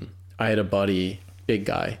I had a buddy, big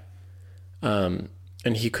guy, and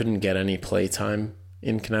he couldn't get any play time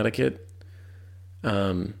in Connecticut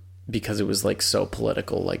because it was like so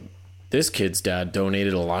political. Like, this kid's dad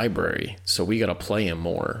donated a library, so we gotta play him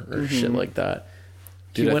more or shit like that.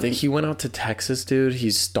 Dude, He went out to Texas, dude.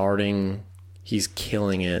 He's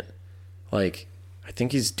killing it. Like, I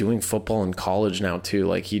think he's doing football in college now too.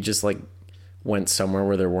 Like, he just like went somewhere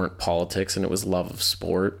where there weren't politics and it was love of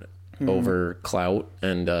sport over clout,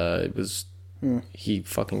 and it was he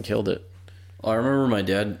fucking killed it. I remember my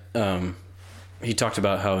dad, he talked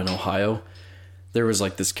about how in Ohio there was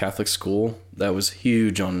like this Catholic school that was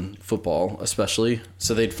huge on football, especially.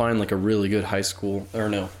 So they'd find like a really good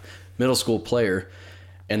middle school player,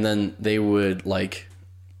 and then they would like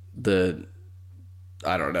the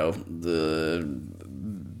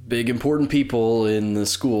big important people in the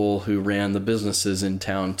school who ran the businesses in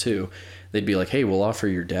town too. They'd be like, hey, we'll offer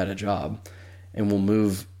your dad a job and we'll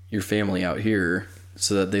move your family out here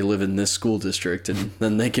so that they live in this school district, and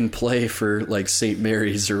then they can play for like St.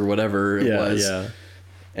 Mary's or whatever it was. Yeah.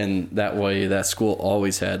 And that way that school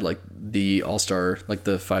always had like the all-star, like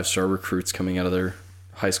the 5-star recruits coming out of their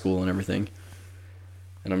high school and everything.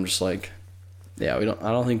 And I'm just like, yeah, I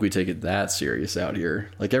don't think we take it that serious out here.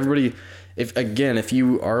 Like, everybody, if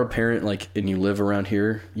you are a parent, like, and you live around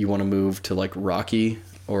here, you want to move to like Rocky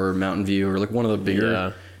or Mountain View or like one of the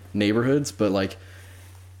bigger neighborhoods, but like,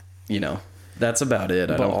 you know, that's about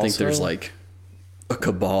it. I don't think there's like a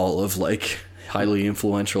cabal of like highly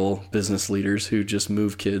influential business leaders who just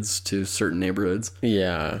move kids to certain neighborhoods.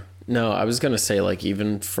 Yeah. No, I was going to say, like,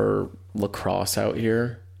 even for lacrosse out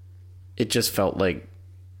here, it just felt like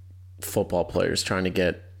football players trying to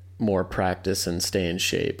get more practice and stay in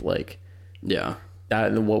shape. Like, Yeah.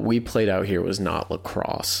 that, and what we played out here was not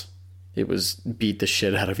lacrosse. It was beat the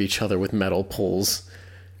shit out of each other with metal poles.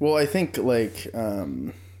 Well, I think like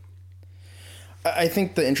I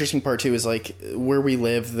think the interesting part too is like where we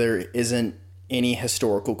live, there isn't any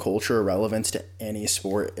historical culture or relevance to any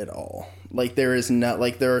sport at all. Like, there is not,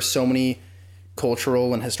 like, there are so many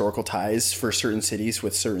cultural and historical ties for certain cities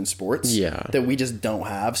with certain sports that we just don't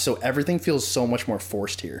have. So everything feels so much more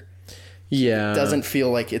forced here. Yeah. It doesn't feel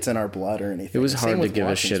like it's in our blood or anything. It was Same hard to with give a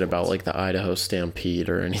watching shit sports. about like the Idaho Stampede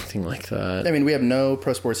or anything like that. I mean, we have no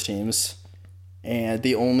pro sports teams, and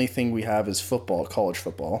the only thing we have is football, college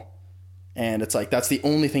football. And it's like, that's the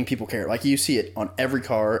only thing people care. Like, you see it on every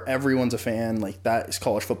car. Everyone's a fan. Like, that is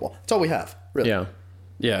college football. That's all we have, really. Yeah.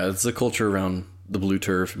 Yeah, it's the culture around the blue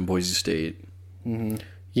turf in Boise State. Mm-hmm.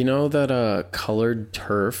 You know that colored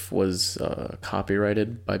turf was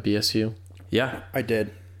copyrighted by BSU? Yeah. I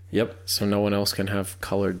did. Yep. So no one else can have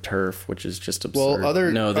colored turf, which is just absurd. Well,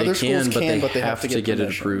 other schools can, but they have to get it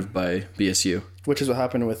permission, approved by BSU. which is what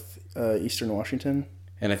happened with Eastern Washington.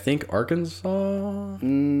 And I think Arkansas.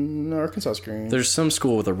 No, Arkansas is green. There's some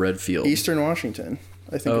school with a red field. Eastern Washington,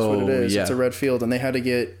 I think is what it is. Yeah. It's a red field, and they had to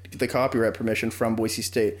get the copyright permission from Boise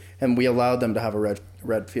State, and we allowed them to have a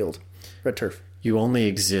red field, red turf. You only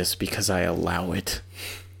exist because I allow it.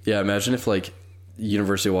 Yeah, imagine if like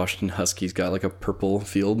University of Washington Huskies got like a purple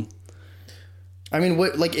field. I mean,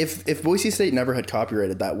 what like if Boise State never had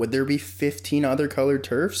copyrighted that, would there be 15 other colored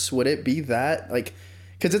turfs? Would it be that like?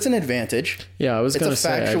 Because it's an advantage. Yeah, I was going to It's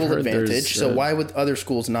say. a factual advantage. So why? why would other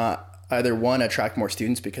schools not either one attract more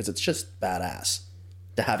students because it's just badass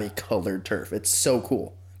to have a colored turf? It's so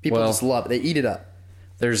cool. People just love it. They eat it up.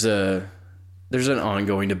 There's an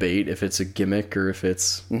ongoing debate if it's a gimmick or if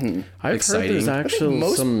it's I've exciting. heard there's actually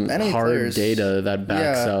most some enemy hard players- data that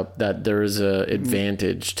backs Yeah. up that there is a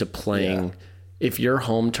advantage to playing. Yeah. If your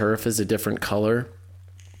home turf is a different color,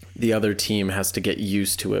 the other team has to get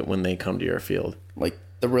used to it when they come to your field. Like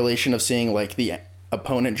the relation of seeing like the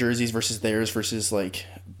opponent jerseys versus theirs versus like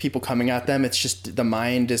people coming at them. It's just the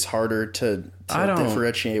mind is harder to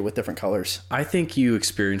differentiate with different colors. I think you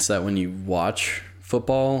experience that when you watch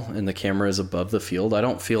football and the camera is above the field. I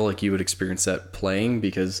don't feel like you would experience that playing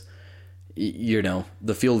because you know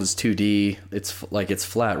the field is 2D. It's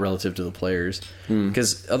flat relative to the players.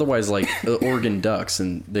 Because otherwise, like the Oregon Ducks,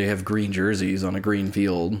 and they have green jerseys on a green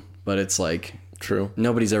field, but it's like True.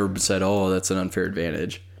 nobody's ever said, "Oh, that's an unfair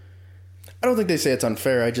advantage." I don't think they say it's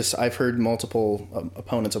unfair. I've heard multiple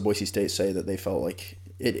opponents of Boise State say that they felt like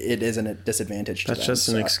it isn't a disadvantage to That's them. just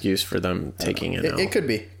an excuse for them taking it out. It could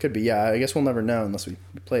be. Yeah, I guess we'll never know unless we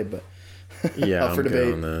played, but Yeah, up for I'm good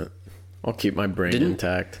debate. on that. I'll keep my brain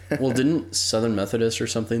intact. Well, didn't Southern Methodist or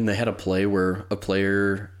something? They had a play where a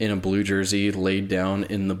player in a blue jersey laid down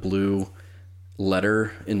in the blue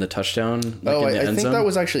letter in the touchdown. Like in the I end think zone. that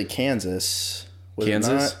was actually Kansas. Was it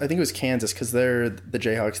Kansas? not? I think it was Kansas because they're the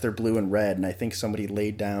Jayhawks. They're blue and red, and I think somebody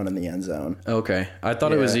laid down in the end zone. Okay, I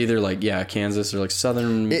thought it was either like Kansas or like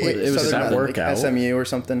Southern. It was Southern that Methodist, work out? SMU or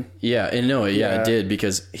something. Yeah, and no, it did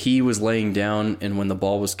because he was laying down, and when the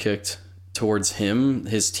ball was kicked towards him,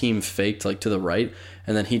 his team faked like to the right,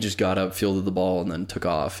 and then he just got up, fielded the ball, and then took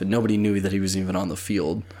off, and nobody knew that he was even on the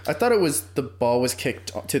field. I thought it was the ball was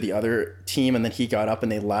kicked to the other team, and then he got up and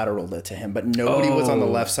they lateraled it to him, but nobody was on the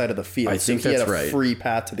left side of the field. I think so he that's had a right. free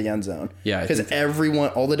path to the end zone. Yeah, I because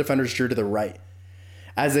think all the defenders drew to the right.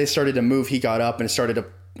 As they started to move, he got up and started to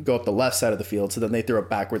go up the left side of the field. So then they threw a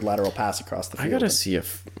backward lateral pass across the field. I gotta see a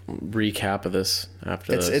recap of this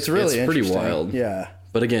after this. It's really It's pretty interesting. wild. Yeah.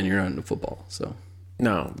 But again, you're not into football, so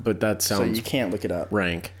No, but that So sounds you can't look it up.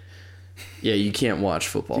 rank. yeah, you can't watch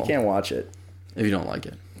football You can't watch it. if you don't like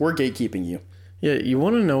it. We're gatekeeping you. Yeah, you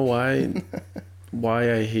want to know why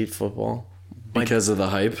I hate football? Because of the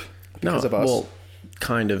hype. Because No, of us? well,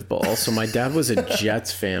 kind of, but also my dad was a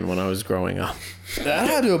Jets fan when I was growing up. That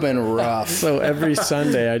had to have been rough. So every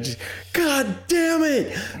Sunday I just, God damn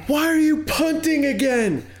it! Why are you punting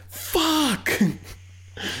again? Fuck!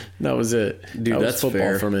 That was it. Dude, that was that's football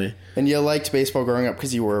fair. for me. And you liked baseball growing up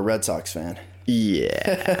because you were a Red Sox fan.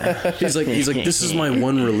 Yeah. He's like, this is my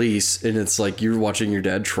one release, and it's like you're watching your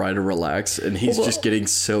dad try to relax, and he's just getting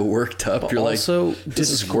so worked up. You're Also, like,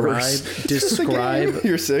 this is worse. describe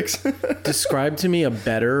You're 6. describe to me a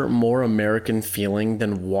better, more American feeling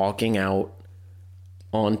than walking out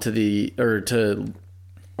onto your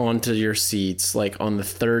seats, like on the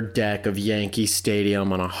third deck of Yankee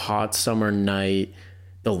Stadium on a hot summer night.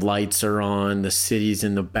 The lights are on. The city's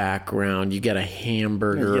in the background. You get a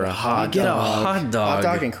hamburger, a hot Get a dog. hot dog. Hot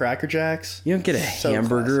dog and Cracker Jacks. You don't get a So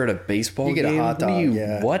hamburger at a baseball You get a game. hot What do dog, you?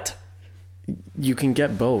 yeah. What? You can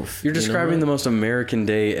get both. You're you know describing what? the most American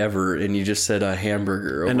day ever, and you just said a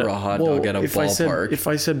hamburger over a hot well, dog at a if ballpark. if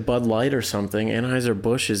I said Bud Light or something,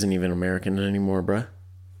 Anheuser-Busch isn't even American anymore, bruh.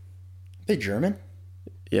 They German?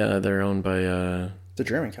 Yeah, they're owned by It's a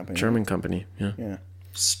German company. German company. Yeah. Yeah.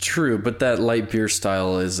 It's true, but that light beer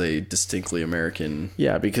style is a distinctly American.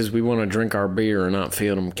 Yeah, because we want to drink our beer and not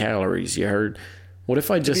feel them calories. You heard? What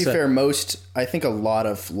if I To just be said, fair, I think a lot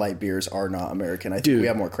of light beers are not American. I think we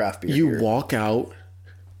have more craft beer you here. walk out,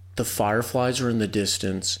 the fireflies are in the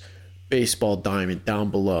distance, baseball diamond down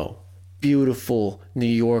below, beautiful New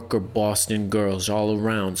York or Boston girls all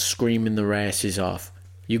around screaming their asses off.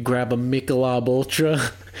 You grab a Michelob Ultra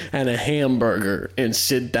and a hamburger and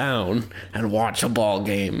sit down and watch a ball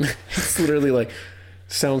game. It's literally like,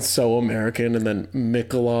 sounds so American, and then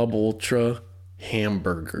Michelob Ultra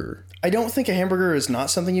hamburger. I don't think a hamburger is not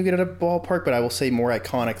something you get at a ballpark, but I will say more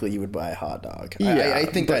iconically, you would buy a hot dog. Yeah, I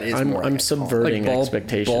think that is more. I'm iconic. subverting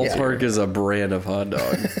expectations. Ballpark is a brand of hot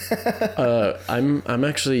dog. I'm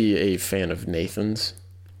actually a fan of Nathan's.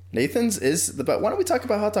 Nathan's is the. But why don't we talk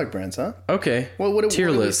about hot dog brands, huh? Okay. What tier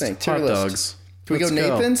do we list. think? Tier Hot list. dogs. Can we go Let's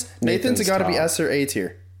Nathan's? Nathan's Nathan's got to be top. S or A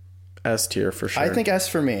tier. S tier for sure. I think S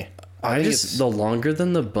for me. I think just the longer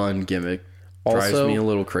than the bun gimmick drives Also- me a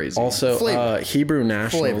little crazy. Also, Flavor. Hebrew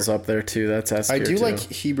Nationals Flavor. up there too. That's S I tier do too. like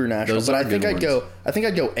Hebrew National, Those but are I think good I'd go. I think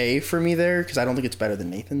I'd go A for me there because I don't think it's better than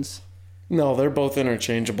Nathan's. No, they're both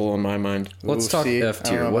interchangeable in my mind. Let's Ooh, talk see, F I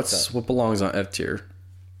don't know tier. about What belongs on F tier?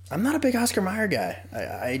 I'm not a big Oscar Mayer guy.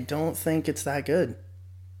 I don't think it's that good.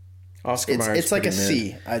 Oscar Mayer. It's like a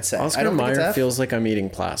C, I'd say. I Oscar don't think it's Mayer F. feels like I'm eating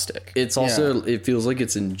plastic. It's also it feels like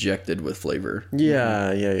it's injected with flavor.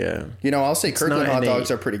 Yeah. You know, I'll say Kirkland not hot an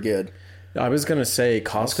dogs A. are pretty good. I was gonna say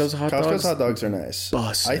Costco's hot Costco's dogs. hot dogs are nice.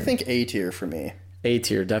 Bussin'. I think A tier for me. A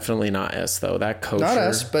tier, definitely not S though. That kosher, Not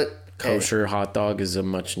S, but A. kosher hot dog is a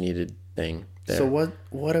much needed thing. There. So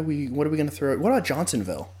what are we gonna throw? What about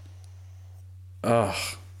Johnsonville? Ugh.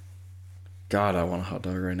 God, I want a hot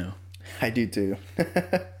dog right now. I do too.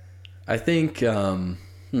 I think I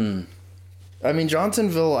mean,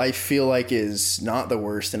 Johnsonville, I feel like is not the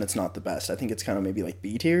worst and it's not the best. I think it's kind of maybe like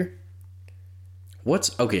B tier.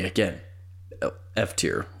 what's okay again. F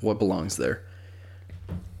tier. What belongs there?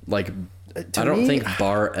 Like I don't me- think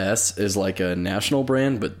Bar S is like a national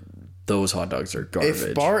brand, but those hot dogs are garbage.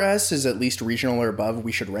 If Bar S is at least regional or above,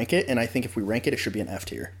 we should rank it. And I think if we rank it, it should be an F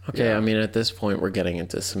tier. Okay, I mean at this point we're getting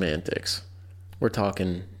into semantics. We're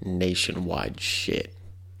talking nationwide shit.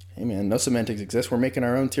 Hey man, no semantics exist. We're making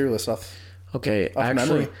our own tier list off. Okay, Off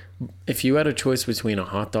actually, memory. if you had a choice between a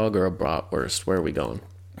hot dog or a bratwurst, where are we going?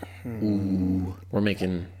 Ooh. We're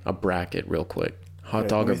making a bracket real quick. Hot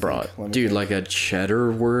dog or brat? Dude, like a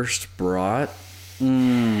cheddar wurst brat.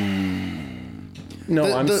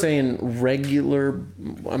 No, I'm the- saying regular.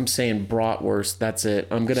 I'm saying bratwurst. That's it.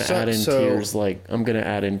 I'm gonna add in tiers like I'm gonna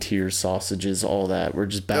add in tiers, sausages, all that. We're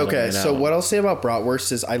just battling Okay, it so out. what I'll say about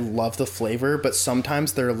bratwurst is I love the flavor, but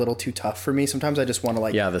sometimes they're a little too tough for me. Sometimes I just want to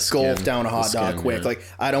like Yeah, the skin. gulp down a hot The dog skin, quick. yeah. Like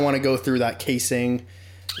I don't want to go through that casing.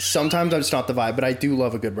 Sometimes I'm just not the vibe, but I do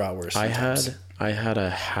love a good bratwurst. I had a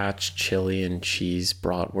Hatch chili and cheese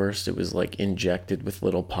bratwurst. It was like injected with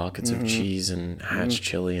little pockets of cheese and Hatch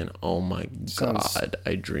chili, and oh my god,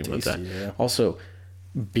 I dream of that. yeah. Also,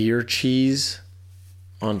 beer cheese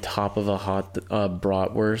on top of a hot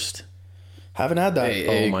bratwurst. Haven't had that.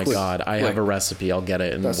 Hey, Oh my god, I have a recipe. I'll get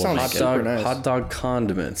it and That we'll sounds make Hot it. super dog, nice. hot dog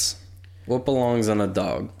condiments. What belongs on a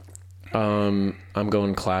dog? I'm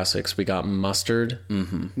going classics. We got mustard,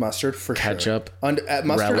 Mustard for ketchup, sure.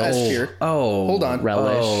 Mustard S relish. tier. Oh, Hold on.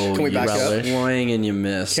 relish. Can we back it up? relish. Swing and you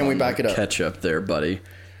miss. Can we on back the it up? Ketchup there, buddy.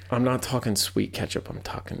 I'm not talking sweet ketchup. I'm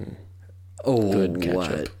talking Oh, good ketchup.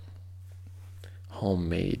 what?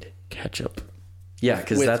 Homemade ketchup. Yeah,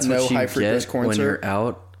 because With that's no what you high fructose get corn when syrup? you're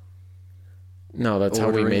out. No, that's how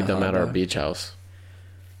we Ordering made a them hot at our dog? beach house.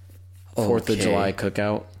 4th of Okay. July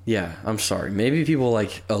cookout. Yeah, I'm sorry. Maybe people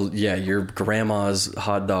like, your grandma's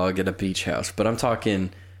hot dog at a beach house, but I'm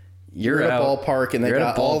talking. You're at a out- ballpark and they you're at a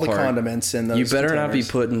got all the ballpark. condiments in those. You better not be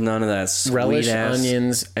containers. putting none of that sweet Relish, ass,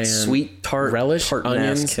 onions, and sweet tart, relish, tartan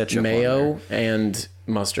onions, ass ketchup on mayo, and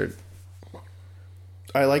mustard.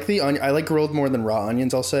 I like I like grilled more than raw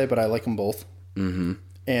onions. I'll say, but I like them both. Mm-hmm.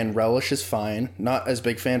 And relish is fine. Not as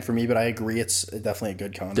big fan for me, but I agree it's definitely a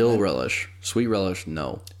good condiment. Dill relish, sweet relish,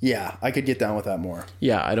 no. Yeah, I could get down with that more.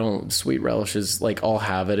 Yeah, I don't. Sweet relish is like I'll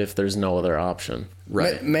have it if there's no other option.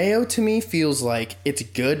 Right. Mayo to me feels like it's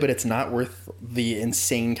good, but it's not worth the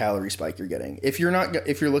insane calorie spike you're getting. If you're not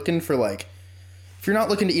looking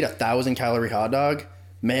to eat 1,000-calorie hot dog,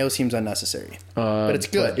 mayo seems unnecessary. But it's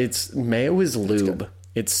good. It's mayo is lube.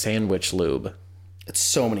 It's sandwich lube. It's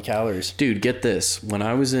so many calories, Dude, get this. When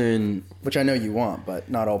I was in, which I know you want, but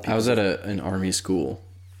not all people. I was at an army school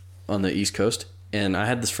on the East Coast, and I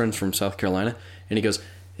had this friend from South Carolina, and he goes,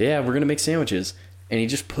 "Yeah, we're gonna make sandwiches," and he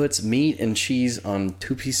just puts meat and cheese on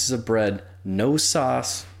 2 pieces of bread, no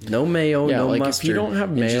sauce, no mayo, Yeah, no like mustard. if you don't have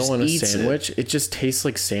and mayo just on a eats it. sandwich, it just tastes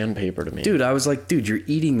like sandpaper to me. Dude, I was like, dude, you're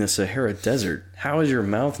eating the Sahara Desert. How is your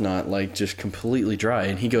mouth not like just completely dry?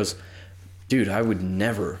 And he goes, dude, I would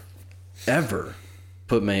never, ever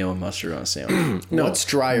put mayo and mustard on a sandwich. no, What's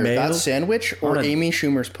drier, mayo- that sandwich or On a- Amy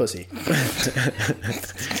Schumer's pussy?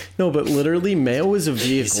 No, but literally, mayo is a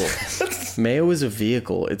vehicle. Mayo is a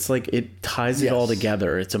vehicle. It's like it ties it all Yes.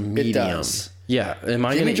 together. It's a It medium. does. Yeah, am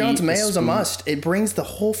I Jimmy gonna John's eat mayo is a spoon- must. It brings the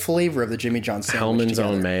whole flavor of the Jimmy John's sandwich Hellman's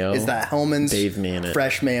together. own mayo. Is that Hellman's Bathe me in it.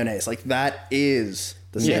 fresh mayonnaise? Like that is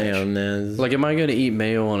the sandwich. Mayonnaise. Like, am I going to eat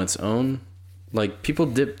mayo on its own? Like, people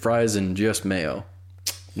dip fries in just mayo.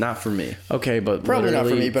 Not for me. Okay, but Probably not for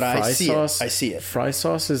literally, me, but I fry see sauce, it. I see it. Fry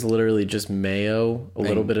sauce is literally just mayo, a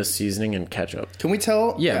little bit of seasoning, and ketchup. Can we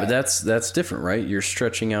tell? Yeah, but that's different, right? You're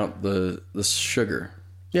stretching out the sugar.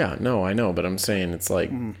 Yeah, no, I know, but I'm saying it's like,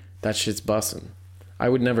 that shit's bussin'. I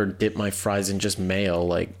would never dip my fries in just mayo,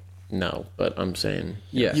 like, no, but I'm saying...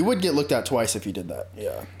 Yeah. You would get looked at twice if you did that.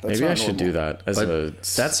 Yeah. That's Maybe not I should do normal. that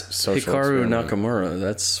as That's social Hikaru experiment. Nakamura.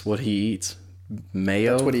 That's what he eats.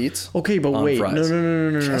 Mayo. That's what he eats. Okay, but On wait, fries.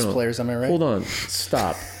 no. Chess players, am I right? Hold on,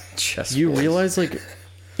 stop. Chest You plates. realize, like,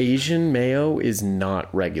 Asian mayo is not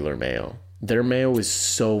regular mayo. Their mayo is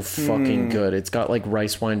so fucking good. It's got, like,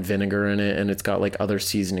 rice wine vinegar in it, and it's got, like, other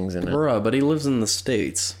seasonings in it. Bruh, but he lives in the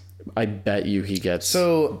States. I bet you he gets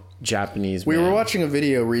So Japanese we mayo. were watching a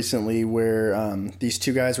video recently where these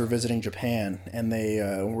two guys were visiting Japan and they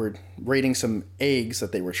were rating some eggs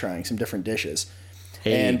that they were trying, some different dishes.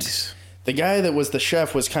 Eggs. And the guy that was the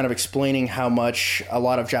chef was kind of explaining how much a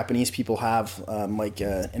lot of Japanese people have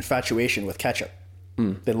infatuation with ketchup.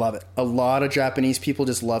 They love it. A lot of Japanese people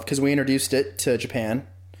just love, because we introduced it to Japan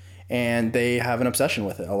and they have an obsession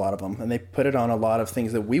with it, a lot of them. And they put it on a lot of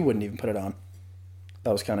things that we wouldn't even put it on. That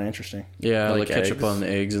was kind of interesting. Yeah, like ketchup eggs. on the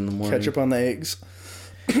eggs in the morning. Ketchup on the eggs.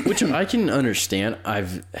 Which I can understand.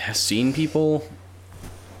 I've seen people...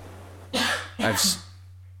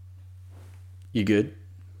 You good?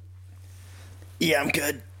 Yeah, I'm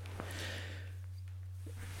good.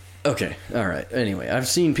 Okay, alright. Anyway, I've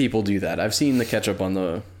seen people do that. I've seen the ketchup on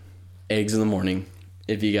the eggs in the morning.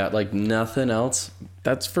 If you got, like, nothing else...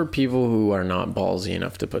 That's for people who are not ballsy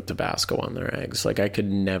enough to put Tabasco on their eggs. Like, I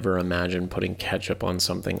could never imagine putting ketchup on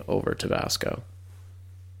something over Tabasco.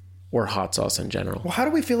 Or hot sauce in general. Well, how do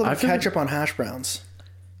we feel about I feel- ketchup on hash browns?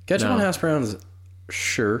 Ketchup No. on hash browns,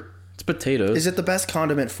 sure. It's potatoes. Is it the best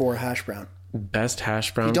condiment for a hash brown? Best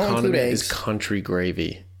hash brown don't include condiment is eggs. country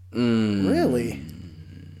gravy. Really?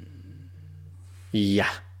 Yeah.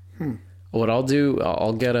 What I'll do,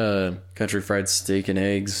 I'll get a... Country fried steak and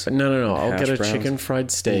eggs. No. I'll Hash get a browns. chicken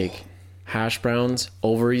fried steak, hash browns,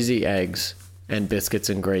 over easy eggs, and biscuits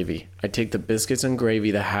and gravy. I take the biscuits and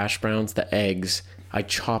gravy, the hash browns, the eggs, I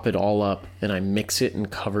chop it all up, and I mix it and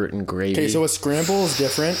cover it in gravy. Okay, so a scramble is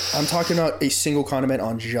different. I'm talking about a single condiment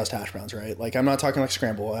on just hash browns, right? Like, I'm not talking like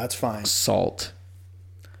scramble. That's fine. Salt.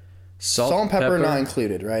 Salt and pepper not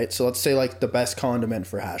included, right? So let's say like the best condiment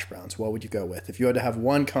for hash browns. What would you go with? If you had to have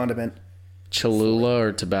one condiment... Cholula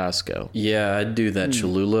or Tabasco? Yeah, I'd do that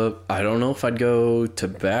Cholula. I don't know if I'd go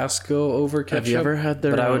Tabasco over ketchup. Have you ever had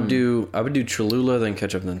their... But I would do Cholula, then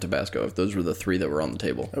ketchup, then Tabasco, if those were the three that were on the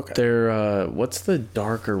table. Okay. Their, what's the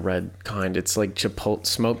darker red kind? It's like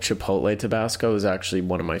smoked chipotle Tabasco is actually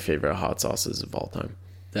one of my favorite hot sauces of all time.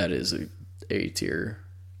 That is a A-tier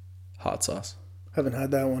hot sauce. Haven't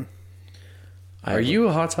had that one. Are you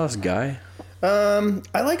a hot sauce guy? I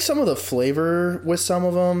like some of the flavor with some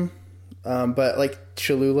of them. But like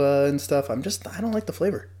Cholula and stuff, I don't like the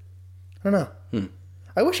flavor. I don't know.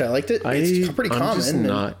 I wish I liked it. It's pretty common. Just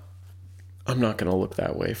not, I'm not going to look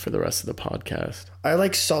that way for the rest of the podcast. I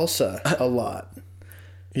like salsa a lot.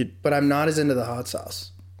 But I'm not as into the hot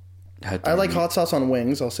sauce. I like hot sauce on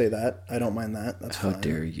wings, I'll say that. I don't mind that. That's How fine.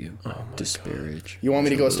 dare you disparage. You want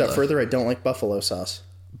me to go a step further? I don't like buffalo sauce.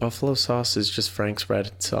 Buffalo sauce is just Frank's red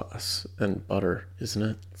sauce and butter, isn't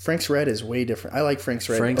it? Frank's Red is way different. I like Frank's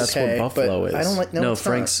Red. Frank's- That's what buffalo but is. I don't like No, it's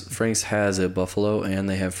Frank's has a buffalo and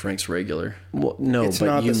they have Frank's regular. Well, no, It's but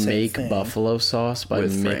not you the same make thing. buffalo sauce by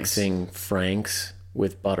With Frank's. mixing Frank's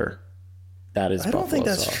with butter. That is I don't buffalo think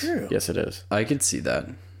that's sauce. true. Yes, it is. I could see that.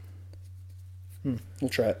 We'll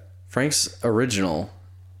try it. Frank's original.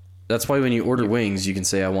 That's why when you order wings, you can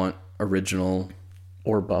say, I want original.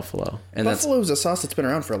 Or buffalo. And that's Buffalo is a sauce that's been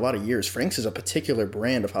around for a lot of years. Frank's is a particular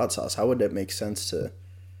brand of hot sauce. How would it make sense to...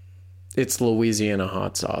 It's Louisiana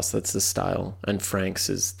hot sauce. That's the style. And Frank's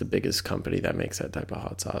is the biggest company that makes that type of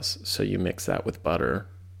hot sauce. So you mix that with butter.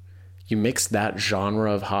 You mix that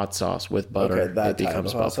genre of hot sauce with butter. Okay, that it type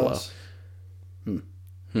becomes of hot buffalo. sauce.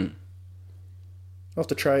 I'll have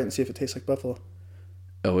to try it and see if it tastes like buffalo.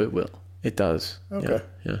 oh, it will. It does. Okay.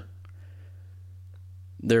 Yeah.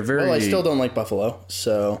 They're very. Well, I still don't like buffalo,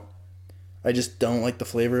 so I just don't like the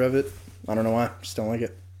flavor of it. I don't know why. Just don't like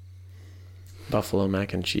it. Buffalo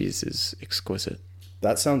mac and cheese is exquisite.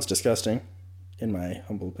 That sounds disgusting, in my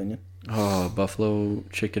humble opinion. Oh, buffalo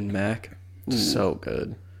chicken mac. So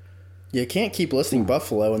good. You can't keep listing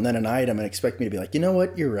buffalo and then an item and expect me to be like, you know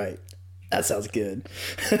what? You're right. That sounds good.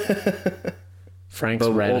 Frank's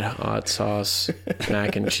red hot sauce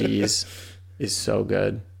mac and cheese is so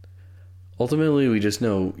good. Ultimately, we just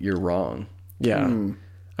know you're wrong. Yeah.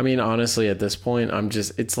 I mean, honestly, at this point,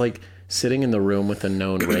 it's like sitting in the room with a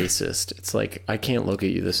known racist. It's like, I can't look at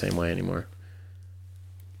you the same way anymore.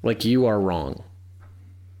 Like, you are wrong.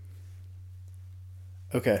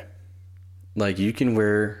 Okay. Like, you can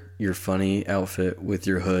wear your funny outfit with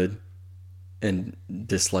your hood and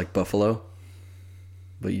dislike buffalo,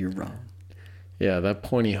 but you're wrong. Yeah, that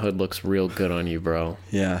pointy hood looks real good on you, bro.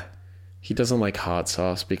 Yeah. He doesn't like hot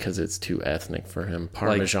sauce because it's too ethnic for him.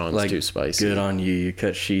 Parmesan's too spicy. Good on you. You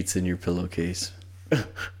cut sheets in your pillowcase.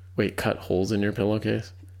 Wait, cut holes in your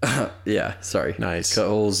pillowcase? Yeah, sorry. Nice. Cut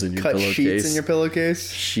holes in your Cut pillowcase. sheets in your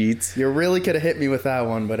pillowcase. Sheets. You really could have hit me with that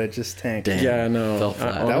one, but it just tanked. Damn. Yeah, no. Fell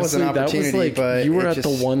flat. That was an opportunity, like, but you were it at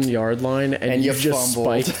just- the 1 yard line and you just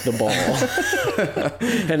fumbled. spiked the ball.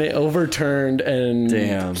 And it overturned and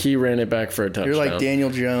Damn. he ran it back for a touchdown. You're like Daniel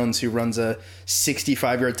Jones, who runs a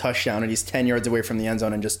 65-yard touchdown, and he's 10 yards away from the end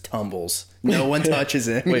zone and just tumbles. No one touches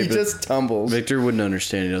him. Wait, He but- just tumbles. Victor wouldn't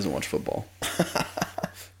understand. He doesn't watch football.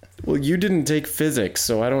 Well, you didn't take physics,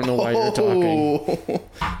 so I don't know why you're talking. Oh.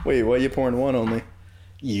 Wait, why are you pouring one only?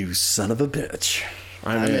 You son of a bitch.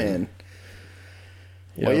 I'm I'm in. in.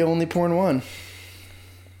 Yep. Why are you only pouring one?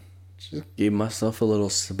 Gave myself a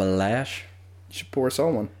little splash. You should pour us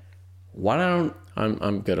all one. Why don't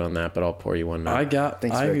I'm good on that, but I'll pour you one now. I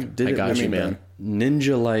Thanks, I Vic. did I it got with you, man.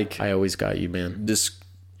 ninja like I always got you, man. this.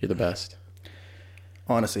 You're the best.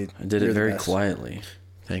 Honestly, I did you're it the very best. quietly.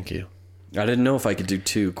 Thank you. I didn't know if I could do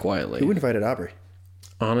two quietly. Who invited Aubrey?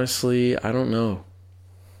 Honestly, I don't know.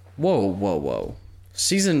 Whoa.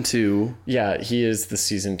 Season 2. Yeah, he is the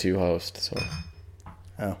season 2 host, so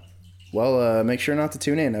Oh. Well, make sure not to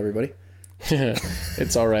tune in, everybody.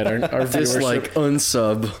 it's all right. Our Dislike,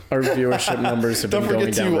 unsub. our viewership numbers have been Don't going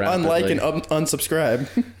forget down to rapidly. unlike and unsubscribe.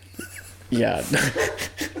 Yeah.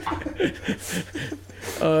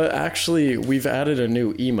 Actually, we've added a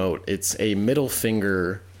new emote. It's a middle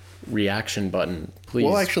finger reaction button. Please.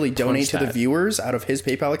 We'll actually donate punch to the that. viewers out of his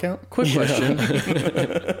PayPal account. Quick question.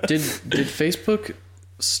 Did Facebook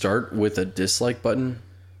start with a dislike button?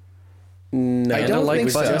 No, I don't like think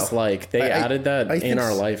with so. dislike. They I- added that I in think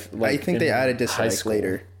our s- life. I think they in added high dislike school.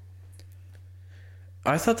 later.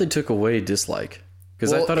 I thought they took away dislike.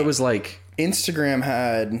 Because I Well, thought it was like, Instagram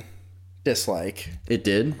had dislike, it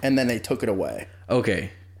did? and then they took it away.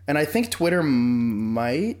 Okay. And I think Twitter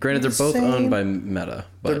might. Granted, be they're both the same. owned by Meta.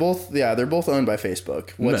 But They're both owned by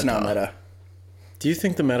Facebook. What's not Meta. Meta? Do you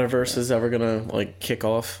think the metaverse is ever gonna like kick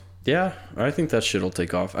off? yeah, I think that shit'll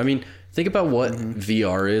take off. I mean, think about what Mm-hmm.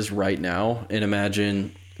 VR is right now and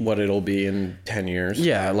imagine... What it'll be in 10 years?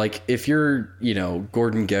 Yeah, like if you're,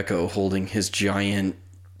 Gordon Gekko holding his giant,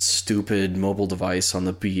 stupid mobile device on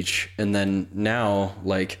the beach, and then now,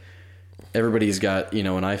 like, everybody's got, an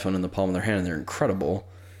iPhone in the palm of their hand and they're incredible.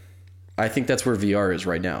 I think that's where VR is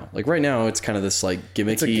right now. Like, right now, it's kind of this, like,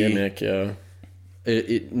 gimmicky... It's a gimmick, yeah.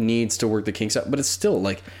 It needs to work the kinks out, but it's still,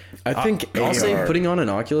 like... I think I'll say AR putting on an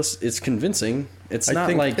Oculus, it's convincing. It's I not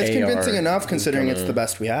think like... It's AR convincing enough is considering it's gonna- the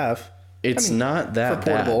best we have. It's not that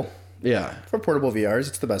for portable. bad. Yeah. For portable VRs,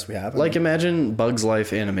 it's the best we have. Like, imagine Bug's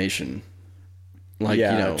Life animation. Like,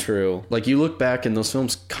 Yeah, true. Like, you look back and those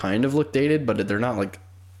films kind of look dated, but they're not, like,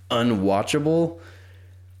 unwatchable.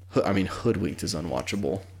 I mean, Hoodwinked is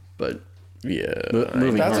unwatchable, but... Yeah.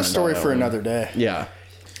 moving that's on. a story for another day. Yeah.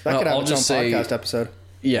 That could have I'll its own just say... podcast episode.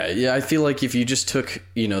 Yeah, I feel like if you just took,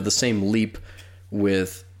 the same leap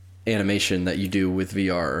with animation that you do with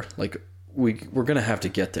VR, like, we're going to have to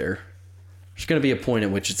get there. There's going to be a point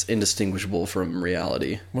at which it's indistinguishable from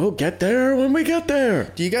reality. We'll get there when we get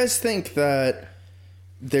there. Do you guys think that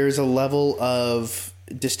there's a level of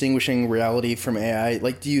distinguishing reality from AI?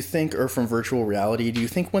 Like, do you think, or from virtual reality, do you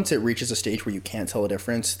think once it reaches a stage where you can't tell a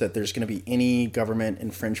difference, that there's going to be any government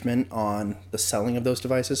infringement on the selling of those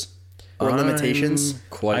devices? Or limitations?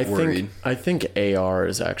 Quite worried. I think AR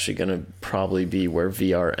is actually going to probably be where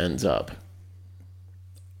VR ends up.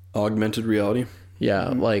 Augmented reality? Yeah,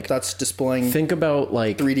 like That's displaying think about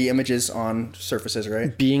like 3D images on surfaces,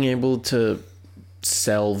 right? being able to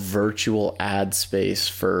sell virtual ad space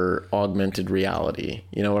for augmented reality.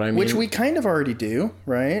 You know what I mean? Which we kind of already do,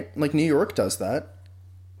 right? Like New York does that.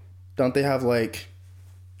 Don't they have like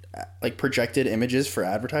projected images for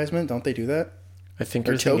advertisement? Don't they do that? I think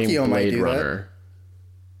or you're thinking Tokyo might Blade do that. Runner.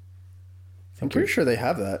 I'm pretty sure they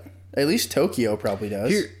have that. At least Tokyo probably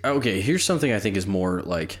does. Here's something I think is more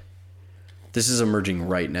like... This is emerging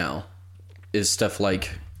right now. Is stuff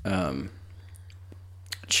like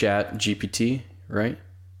Chat GPT, right?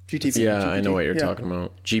 GTP. Yeah, GPT, I know what you're yeah. talking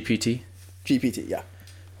about. GPT? GPT, yeah.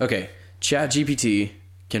 Okay, Chat GPT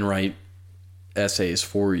can write essays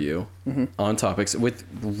for you on topics with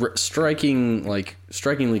strikingly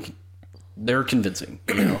they're convincing,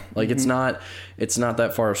 like it's not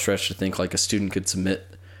that far of a stretch to think like a student could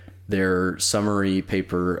submit their summary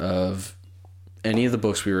paper of any of the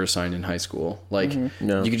books we were assigned in high school. Like you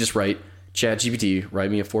could just write ChatGPT, write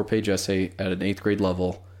me a 4-page essay at an 8th grade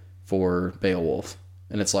level for Beowulf.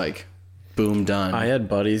 And it's like, boom, done. I had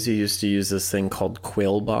buddies who used to use this thing called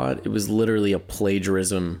Quillbot. It was literally a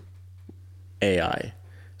plagiarism AI.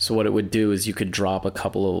 So what it would do is you could drop a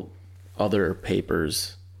couple of other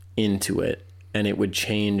papers into it and it would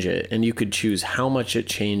change it. And you could choose how much it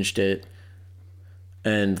changed it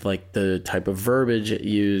and like the type of verbiage it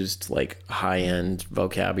used, like high-end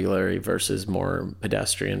vocabulary versus more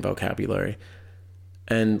pedestrian vocabulary.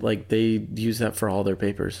 And like they use that for all their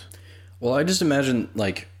papers. Well, I just imagine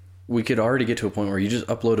like we could already get to a point where you just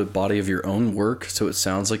upload a body of your own work so it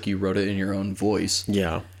sounds like you wrote it in your own voice.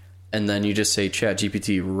 Yeah. And then you just say,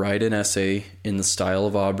 ChatGPT, write an essay in the style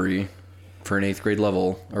of Aubrey for an 8th grade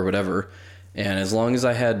level or whatever. And as long as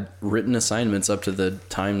I had written assignments up to the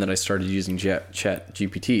time that I started using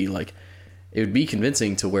ChatGPT, like it would be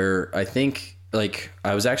convincing to where I think like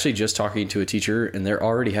I was actually just talking to a teacher and they're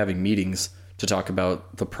already having meetings to talk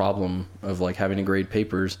about the problem of like having to grade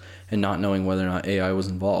papers and not knowing whether or not AI was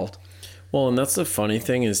involved. Well, and that's the funny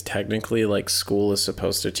thing is technically like school is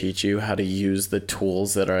supposed to teach you how to use the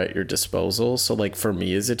tools that are at your disposal. So like for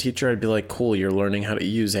me as a teacher, I'd be like, cool, you're learning how to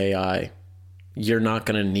use AI. You're not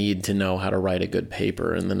going to need to know how to write a good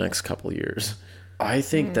paper in the next couple of years. I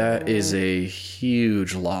think that is a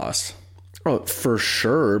huge loss. Oh, for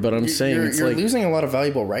sure. But I'm saying you're like losing a lot of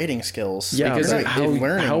valuable writing skills. Yeah, because but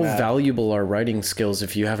how that. valuable are writing skills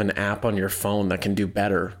if you have an app on your phone that can do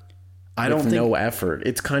better? I don't think no effort.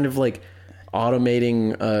 It's kind of like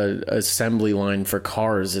automating a assembly line for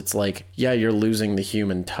cars. It's like, yeah, you're losing the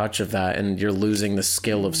human touch of that and you're losing the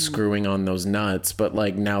skill of screwing on those nuts, but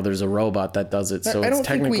like now there's a robot that does it, so it's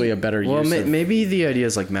technically a better use. Well, maybe the idea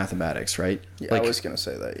is like mathematics, right? Yeah, like, I was gonna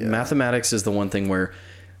say that. Yeah, mathematics is the one thing where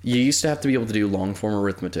you used to have to be able to do long form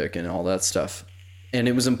arithmetic and all that stuff, and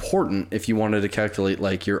it was important if you wanted to calculate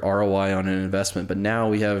like your ROI on an investment. But now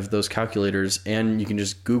we have those calculators and you can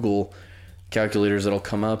just Google calculators that'll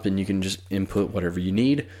come up and you can just input whatever you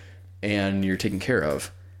need and you're taken care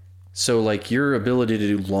of. So like your ability to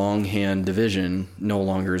do longhand division no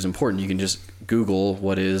longer is important. You can just Google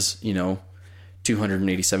what is,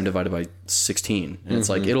 287 divided by 16. And it's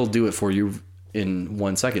like, it'll do it for you in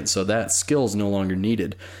 1 second. So that skill is no longer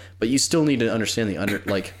needed, but you still need to understand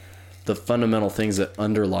the fundamental things that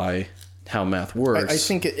underlie how math works. I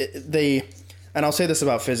think and I'll say this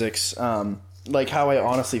about physics, like how I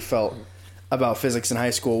honestly felt about physics in high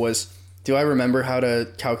school was, do I remember how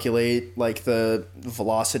to calculate like the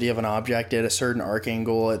velocity of an object at a certain arc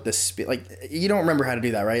angle at this speed? Like you don't remember how to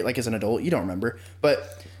do that, right? Like as an adult, you don't remember.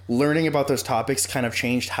 But learning about those topics kind of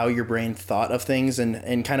changed how your brain thought of things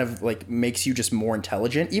and kind of like makes you just more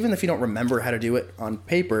intelligent. Even if you don't remember how to do it on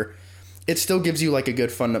paper, it still gives you like a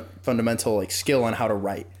good fundamental like skill on how to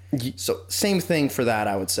write. So same thing for that,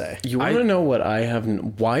 I would say. You want to know what I have?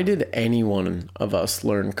 Why did any one of us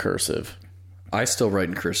learn cursive? I still write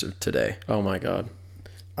in cursive today. Oh my God.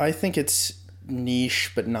 I think it's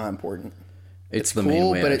niche, but not important. It's the cool, main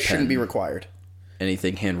way but I it shouldn't pen. be required.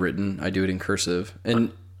 Anything handwritten, I do it in cursive.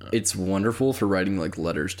 And it's wonderful for writing like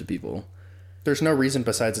letters to people. There's no reason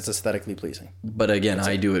besides it's aesthetically pleasing. But again,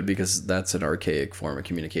 I do it because that's an archaic form of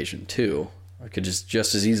communication too. I could just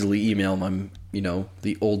as easily email my,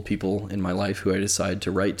 the old people in my life who I decide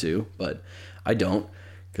to write to, but I don't,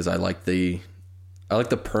 because I like the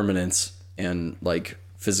permanence and like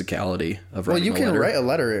physicality of writing. Well, you a can letter. write a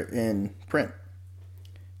letter in print.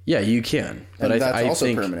 Yeah, you can, but and that's I also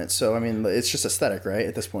think permanent. So I mean, it's just aesthetic, right?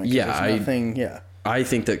 At this point, Yeah, I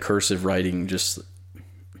think that cursive writing just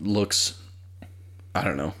looks, I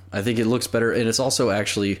don't know. I think it looks better, and it's also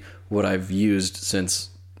actually what I've used since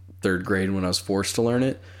 3rd grade when I was forced to learn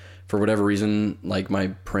it. For whatever reason, like my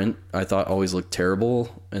print, I thought always looked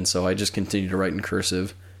terrible, and so I just continued to write in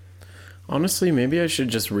cursive. Honestly, maybe I should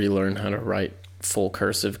just relearn how to write full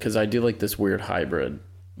cursive because I do like this weird hybrid.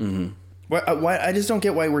 Mm-hmm. Why I just don't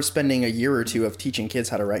get why we're spending a year or two of teaching kids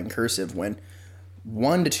how to write in cursive when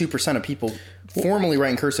 1 to 2% of people formally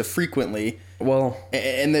write in cursive frequently. Well,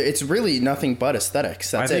 and it's really nothing but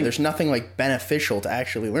aesthetics. That's it. There's nothing like beneficial to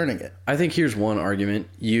actually learning it. I think here's one argument.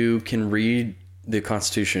 You can read the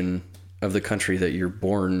Constitution of the country that you're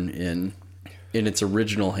born in in its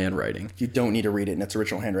original handwriting. You don't need to read it in its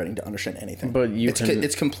original handwriting to understand anything. But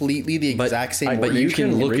it's completely the exact same But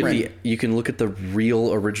wording. you can look at the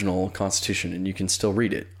real original Constitution and you can still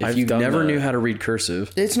read it. If you never knew how to read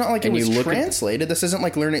cursive, it's not like it was translated. This isn't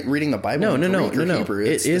like reading the Bible. No. Hebrew.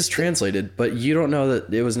 It is translated, but you don't know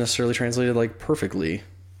that it was necessarily translated like perfectly.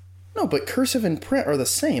 No, but cursive and print are the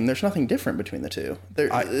same. There's nothing different between the two.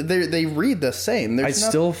 They read the same. I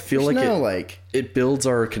still feel like it builds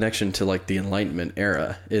our connection to like the Enlightenment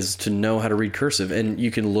era is to know how to read cursive, and you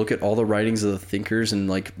can look at all the writings of the thinkers and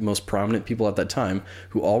like most prominent people at that time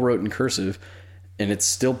who all wrote in cursive, and it's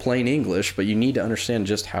still plain English, but you need to understand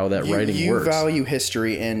just how that writing works. You value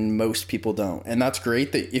history, and most people don't, and that's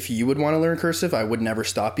great. That if you would want to learn cursive, I would never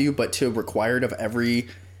stop you. But to require it of every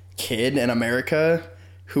kid in America,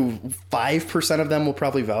 who 5% of them will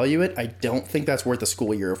probably value it, I don't think that's worth a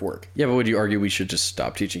school year of work. Yeah, but would you argue we should just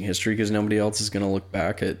stop teaching history because nobody else is going to look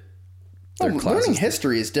back at their classes? Learning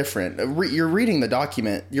history is different. You're reading the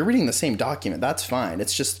document. You're reading the same document. That's fine.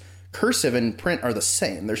 It's just cursive and print are the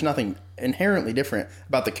same. There's nothing inherently different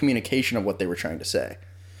about the communication of what they were trying to say.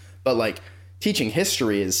 But like teaching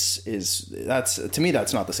history is that's, to me,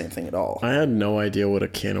 that's not the same thing at all. I had no idea what a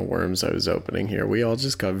can of worms I was opening here. We all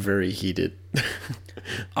just got very heated.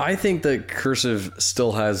 I think that cursive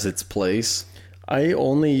still has its place. I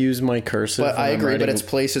only use my cursive. But I agree, but its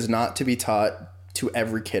place is not to be taught to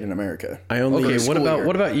every kid in America.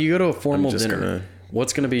 What about you go to a formal dinner?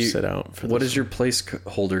 What's going to be sit out for what is your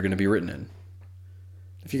placeholder going to be written in?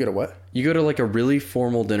 If you go to what? You go to like a really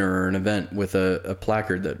formal dinner or an event with a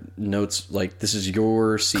placard that notes like this is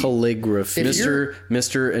your seat. Calligraphy.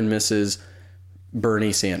 Mr. and Mrs.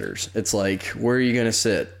 Bernie Sanders. It's like, where are you going to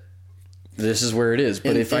sit? This is where it is.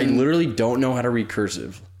 But if I literally don't know how to read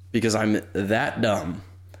cursive because I'm that dumb,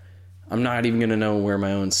 I'm not even going to know where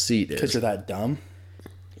my own seat is. Because you're that dumb?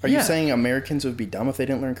 Are you saying Americans would be dumb if they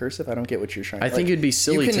didn't learn cursive? I don't get what you're trying to say. I think it'd be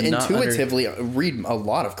silly to not intuitively read a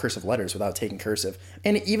lot of cursive letters without taking cursive.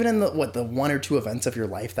 And even in the one or two events of your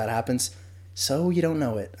life that happens, so you don't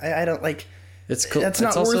know it. I don't like... It's cool. That's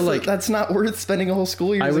not worth spending a whole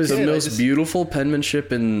school year. The most beautiful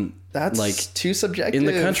penmanship in too subjective in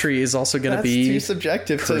the country is also going to be too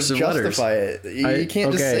subjective to justify it. You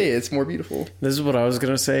can't just say it's more beautiful. This is what I was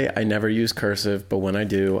going to say. I never use cursive, but when I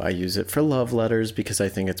do, I use it for love letters because I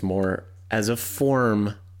think it's more as a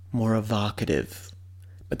form, more evocative.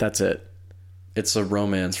 But that's it. It's a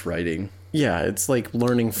romance writing. Yeah, it's like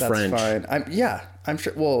learning French. That's fine. I'm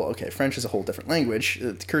sure. Well, okay, French is a whole different language.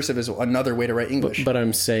 Cursive is another way to write English. But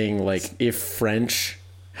I'm saying, like, if French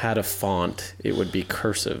had a font, it would be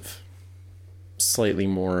cursive. Slightly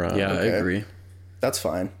more... I agree. That's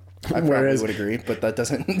fine. I probably would agree, but that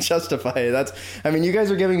doesn't justify it. You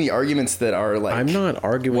guys are giving me arguments that are like... I'm not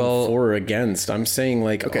arguing for or against. I'm saying,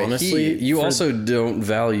 like, honestly... You also don't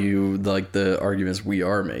value, like, the arguments we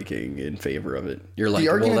are making in favor of it. You're like, the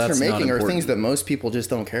arguments you're making are things that most people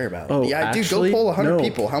just don't care about. Oh, yeah, dude, go poll 100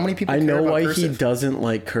 people. How many people care about cursive? I know why he doesn't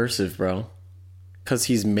like cursive, bro. Because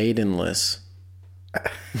he's maidenless.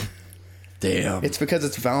 Damn. It's because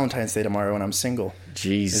it's Valentine's Day tomorrow and I'm single.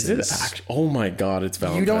 Jesus. Is it oh my God, it's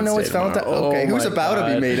Valentine's Day. You don't know it's Valentine's Day? Okay, who's about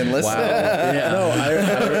to be maidenless? Wow. Yeah. No,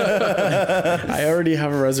 I already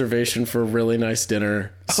have a reservation for a really nice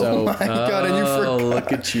dinner. So, oh my God, and you forgot.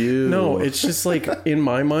 Look at you. No, it's just like in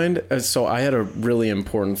my mind. So I had a really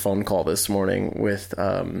important phone call this morning with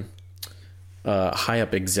high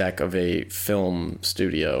up exec of a film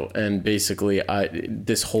studio. And basically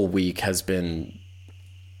this whole week has been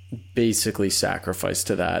basically sacrificed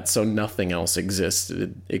to that, so nothing else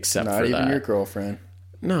existed except for that. Not even your girlfriend.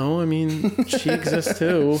 No, I mean, she exists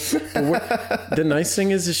too. The nice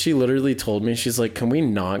thing is she literally told me, she's like, can we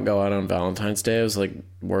not go out on Valentine's Day? I was like,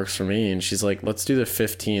 works for me. And she's like, let's do the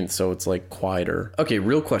 15th so it's like quieter. Okay,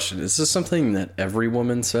 real question. Is this something that every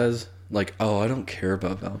woman says? Like, oh, I don't care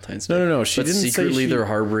about Valentine's Day. No. She didn't secretly say they're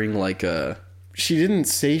harboring like a... She didn't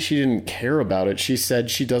say she didn't care about it. She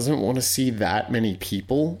said she doesn't want to see that many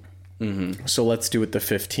people. Mm-hmm. So let's do it the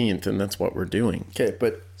 15th, and that's what we're doing. Okay,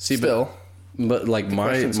 but still... But like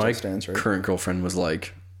my stands, right? current girlfriend was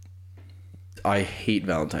like, I hate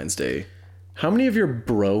Valentine's Day. How many of your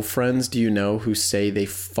bro friends do you know who say they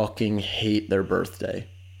fucking hate their birthday?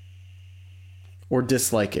 Or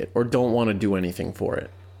dislike it, or don't want to do anything for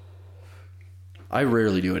it? I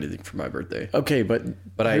rarely do anything for my birthday. Okay, but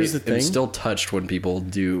here's the thing. I'm still touched when people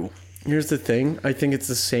do. Here's the thing. I think it's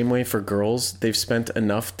the same way for girls. They've spent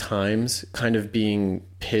enough times kind of being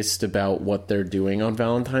pissed about what they're doing on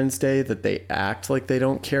Valentine's Day that they act like they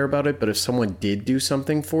don't care about it. But if someone did do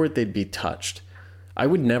something for it, they'd be touched. I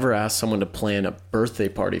would never ask someone to plan a birthday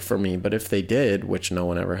party for me. But if they did, which no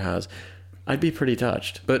one ever has, I'd be pretty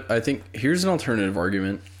touched. But I think here's an alternative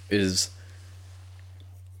argument is,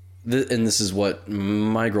 and this is what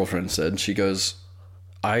my girlfriend said. She goes,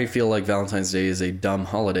 I feel like Valentine's Day is a dumb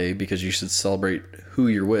holiday because you should celebrate who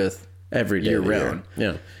you're with Every day year of the year. round.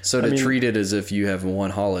 Yeah. So to treat it as if you have one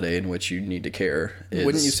holiday in which you need to care is...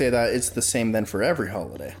 Wouldn't you say that it's the same then for every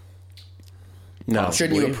holiday? No.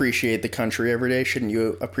 Shouldn't you appreciate the country every day? Shouldn't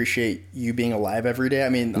you appreciate you being alive every day? I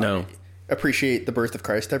mean, No. Appreciate the birth of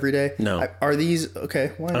Christ every day? No. Are these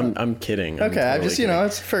okay? Why not? I'm kidding. Okay, I'm I'm just kidding.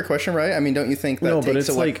 it's a fair question, right? I mean, don't you think that No, but takes it's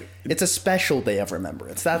away? like- It's a special day of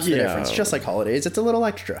remembrance. That's the Yeah. difference. Just like holidays, it's a little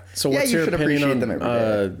extra. So yeah, what's you your should opinion appreciate on them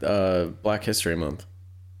every day. Black History Month?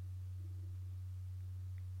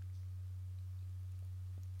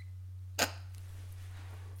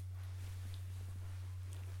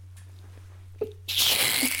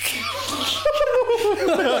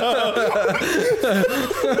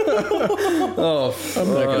 Oh,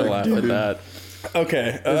 I'm not gonna laugh at that.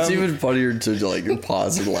 Okay, it's even funnier to like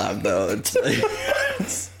pause and laugh though. It's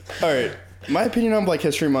like... all right. My opinion on Black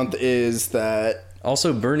History Month is that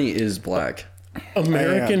Also, Bernie is black.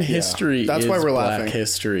 American Yeah. history That's is why we're Black laughing.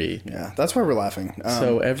 history. that's why we're laughing.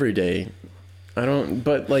 So every day, I don't,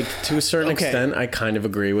 but like to a certain Okay. extent, I kind of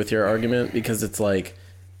agree with your argument because it's like,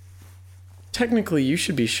 technically you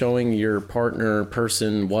should be showing your partner,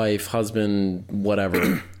 person, wife, husband,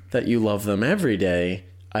 whatever, that you love them every day.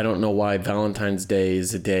 I don't know why Valentine's Day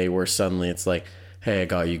is a day where suddenly it's like, hey, I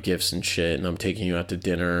got you gifts and shit, and I'm taking you out to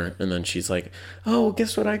dinner. And then she's like, oh,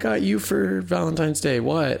 guess what I got you for Valentine's Day?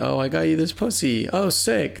 What? Oh, I got you this pussy. Oh,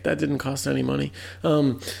 sick. That didn't cost any money.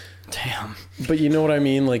 damn. But you know what I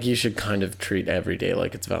mean? Like, you should kind of treat every day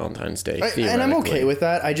like it's Valentine's Day. And I'm okay with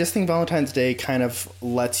that. I just think Valentine's Day kind of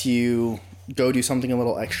lets you go do something a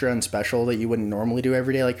little extra and special that you wouldn't normally do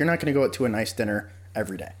every day. Like, you're not going to go out to a nice dinner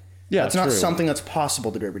every day. Yeah, it's not true. something that's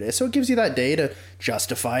possible to do every day. So it gives you that day to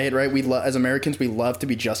justify it, right? As Americans, we love to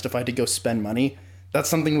be justified to go spend money. That's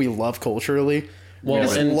something we love culturally. Well, we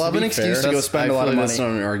just and to love be an excuse fair, to go spend a lot of money. That's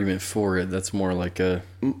not an argument for it. That's more like a...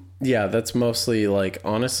 Yeah, that's mostly like,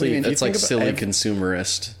 honestly, What do you mean? if you It's like think silly about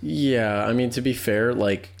consumerist. Yeah, I mean, to be fair,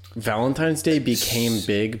 like, Valentine's Day became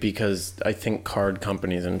big because I think card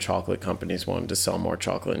companies and chocolate companies wanted to sell more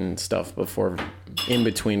chocolate and stuff in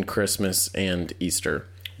between Christmas and Easter.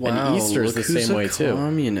 Wow, and Easter's the look who's same a way too.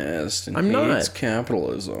 Communist and I'm hates not.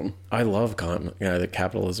 capitalism. I love the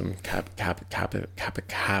capitalism.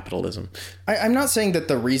 Capitalism. I'm not saying that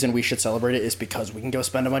the reason we should celebrate it is because we can go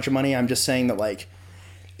spend a bunch of money. I'm just saying that, like,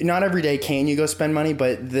 not every day can you go spend money,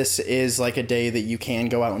 but this is like a day that you can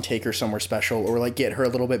go out and take her somewhere special or like get her a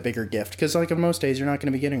little bit bigger gift. Because like on most days, you're not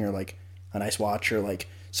going to be getting her like a nice watch or like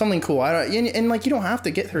something cool. And like you don't have to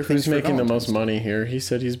get her things. Who's making the Valentine's most money here? He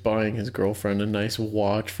said he's buying his girlfriend a nice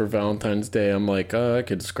watch for Valentine's Day. I'm like, I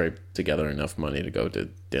could scrape together enough money to go to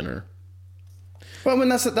dinner. Well, I mean,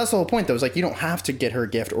 that's the whole point, though. Is like you don't have to get her a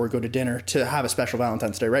gift or go to dinner to have a special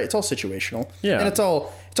Valentine's Day, right? It's all situational, Yeah. and it's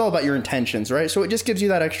all about your intentions, right? So it just gives you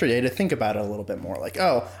that extra day to think about it a little bit more. Like,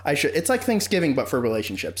 oh, I should. It's like Thanksgiving, but for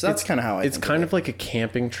relationships. That's kind of how It's kind of like a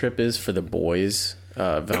camping trip is for the boys.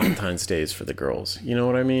 Valentine's Day is for the girls. You know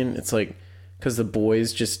what I mean? It's like, because the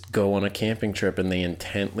boys just go on a camping trip and they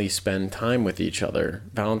intently spend time with each other.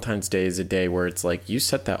 Valentine's Day is a day where it's like you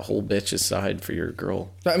set that whole bitch aside for your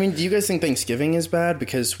girl. I mean, do you guys think Thanksgiving is bad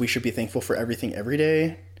because we should be thankful for everything every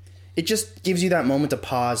day? It just gives you that moment to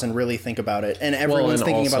pause and really think about it, and everyone's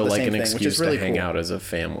thinking about the same thing, which is really to hang cool. out as a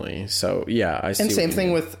family. So yeah, I see. And what same you thing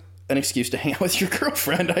mean. with an excuse to hang out with your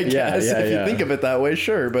girlfriend, I guess. yeah, if yeah. you think of it that way,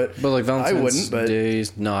 sure, but But like Valentine's I wouldn't. But Day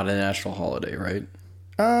is not a national holiday, right?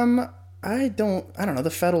 I don't know. The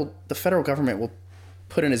federal government will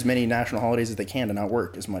put in as many national holidays as they can to not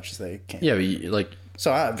work as much as they can. Yeah, but you,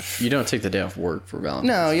 So you don't take the day off work for Valentine's.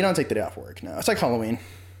 no, you don't take the day off work. No, it's like Halloween.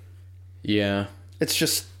 Yeah. It's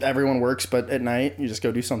just everyone works, but at night you just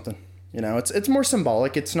go do something. You know, it's more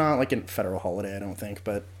symbolic. It's not like a federal holiday, I don't think.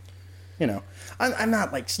 But you know, I'm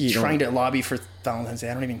not like trying to lobby for Valentine's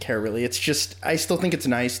Day. I don't even care really. It's just I still think it's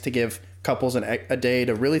nice to give couples a day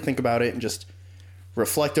to really think about it and just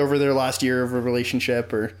reflect over their last year of a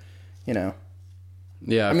relationship, or you know.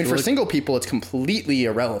 Yeah. I mean, for like, single people, it's completely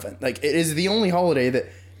irrelevant. Like, it is the only holiday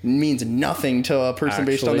that means nothing to a person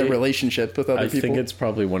based on their Actually, relationship with other I people. think it's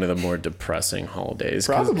probably one of the more depressing holidays.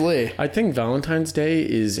 'cause Probably. I think Valentine's Day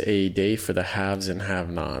is a day for the haves and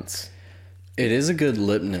have-nots. it is a good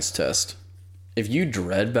litmus test. If you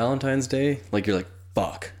dread Valentine's Day, like you're like,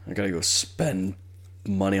 fuck, I gotta go spend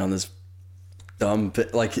money on this dumb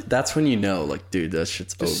bit. Like, that's when you know, like, dude, that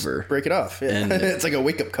shit's over. Break it off. Yeah. And- it's like a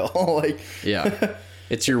wake up call. Like, Yeah.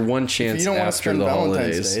 It's your one chance if you don't want to after spend the Valentine's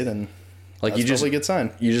holidays. Day, then Like That's probably a good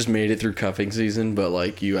sign. You just made it through cuffing season, but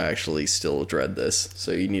like you actually still dread this,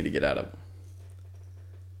 so you need to get out of it.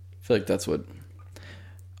 I feel like that's what.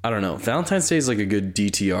 I don't know. Valentine's Day is like a good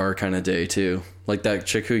DTR kind of day too. Like that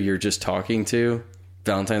chick who you're just talking to,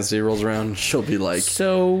 Valentine's Day rolls around, she'll be like,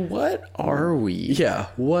 So what are we? "Yeah,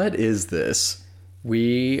 what is this?"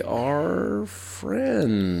 We are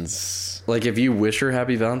friends. Like if you wish her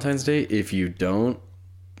happy Valentine's Day, if you don't,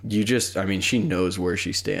 you just, I mean, she knows where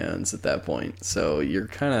she stands at that point. So you're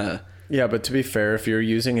kind of... Yeah, but to be fair, if you're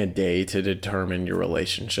using a day to determine your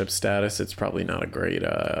relationship status, it's probably not a great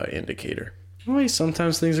indicator. Well,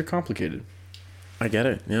 sometimes things are complicated. I get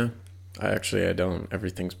it, yeah. I don't.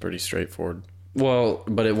 Everything's pretty straightforward. Well,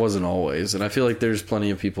 but it wasn't always. And I feel like there's plenty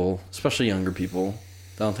of people, especially younger people,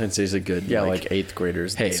 Valentine's Day is a good... Yeah, like 8th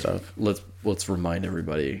graders and hey, stuff. Let's remind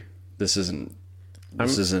everybody, this isn't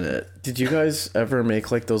it. Did you guys ever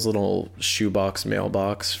make like those little shoebox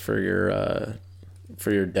mailbox for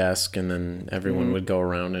your desk, and then everyone would go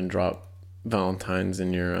around and drop Valentines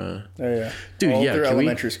in your Oh yeah, dude. all Yeah, through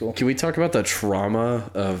elementary school. Can we talk about the trauma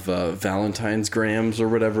of Valentine's grams or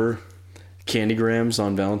whatever, candy grams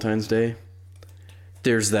on Valentine's Day?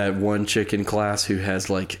 There's that one chick in class who has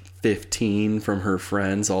like 15 from her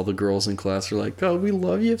friends. All the girls in class are like, "Oh, we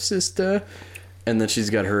love you, sister." And then she's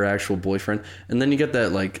got her actual boyfriend. And then you get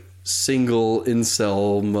that like single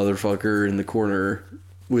incel motherfucker in the corner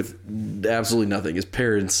with absolutely nothing. His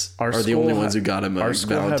parents are the only ones who got him a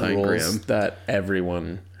Valentine gram. That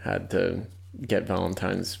everyone had to get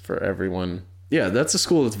Valentines for everyone. Yeah, that's a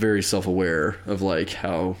school that's very self-aware of like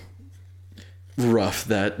how rough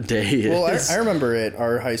that day is. Well, I remember at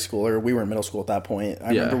our high school, or we were in middle school at that point. I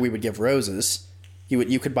remember we would give roses.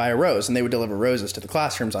 You could buy a rose, and they would deliver roses to the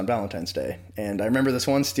classrooms on Valentine's Day. And I remember this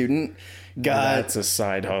one student got... That's a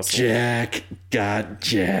side hustle. Jack got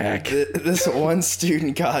Jack. This one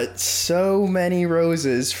student got so many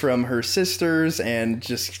roses from her sisters and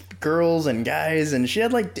just girls and guys, and she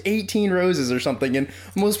had like 18 roses or something, and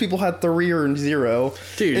most people had 3 or 0.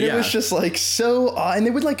 Dude, and yeah. it was just like so and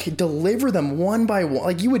they would like deliver them one by one.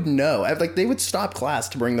 Like you would know. Like they would stop class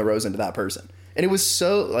to bring the rose into that person. And it was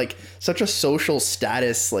so like such a social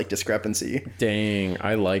status like discrepancy. Dang,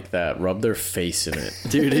 I like that. Rub their face in it.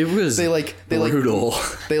 Dude, it was brutal.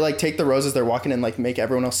 They like take the roses they're walking and like make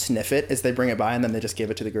everyone else sniff it as they bring it by, and then they just give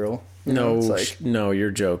it to the girl. You know, it's like, No, you're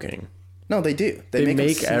joking. no, they do. They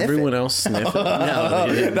make everyone else sniff it. No,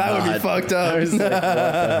 they did that would not. be fucked up. I was like, what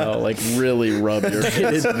the hell? Like, really rub your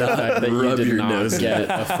face. That you Rub did your not nose in get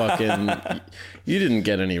a fucking... You didn't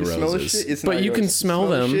get any Smell the roses. shit, it's But not you yours. can smell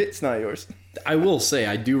the them. shit, it's not yours. I will say,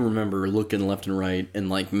 I do remember looking left and right, and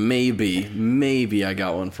like maybe I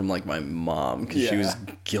got one from like my mom because she was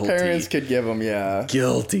guilty. Parents could give them, yeah.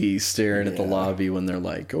 Guilty staring at the lobby when they're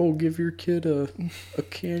like, "Oh, give your kid a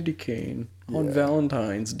candy cane on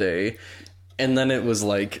Valentine's Day." And then it was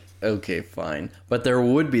like, okay, fine. But there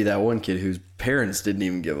would be that one kid whose parents didn't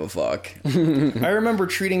even give a fuck. I remember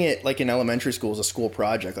treating it like in elementary school as a school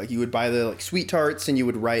project. Like you would buy the like sweet tarts and you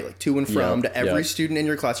would write like to and from to every student in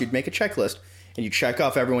your class. You'd make a checklist and you'd check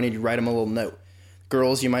off everyone and you'd write them a little note.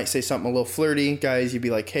 Girls, you might say something a little flirty. Guys, you'd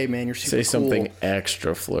be like, "Hey man, you're super cool." Say something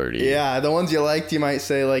extra flirty. Yeah, the ones you liked, you might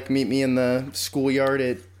say like, "Meet me in the schoolyard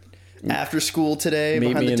at after school today." Meet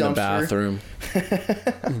behind me in dumpster. the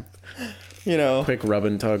bathroom. You know, Quick rub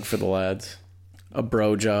and tug for the lads. A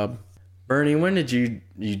bro job. Bernie, when did you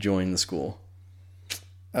join the school?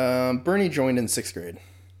 Bernie joined in 6th grade.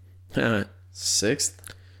 6th?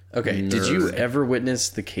 Okay, did you ever witness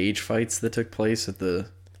the cage fights that took place at the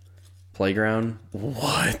playground?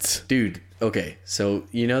 What? Dude, okay, so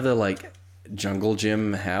you know the like jungle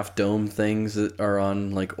gym half dome things that are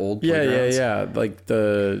on like old playgrounds? Yeah. Like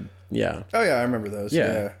the... Yeah. Oh yeah, I remember those.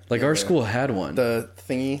 Yeah, Like our school had one. the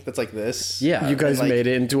thingy that's like this. Yeah. You guys like- made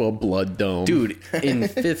it into a blood dome. Dude, in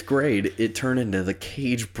 5th grade, it turned into the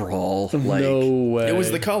cage brawl. Like, no way. It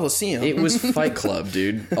was the Coliseum. it was Fight Club,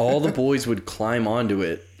 dude. All the boys would climb onto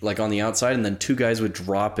it, like on the outside, and then 2 guys would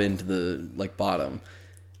drop into the like bottom.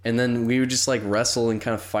 And then we would just like wrestle and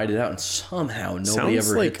kind of fight it out, and somehow nobody Sounds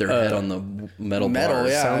ever like hit their head on the metal bars.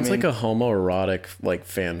 yeah. Sounds I mean- like a homoerotic like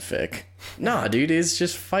fanfic. Nah, dude, it's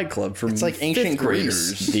just Fight Club from It's like ancient 5th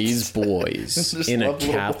graders. These boys Just in a love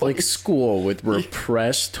little Catholic boys. school with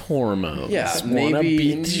repressed hormones Yeah, want to maybe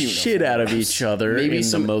beat in the shit out of each other Maybe in the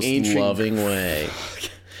some most ancient- loving way.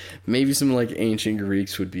 Maybe some like ancient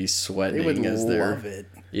Greeks would be They sweating would as love they're it.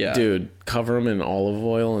 yeah, Dude, cover them in olive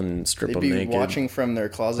oil and strip They'd them be naked. watching from their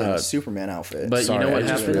closet in a Superman outfit. but Sorry, you know what I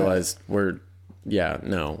just happened? realized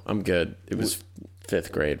I'm good. It was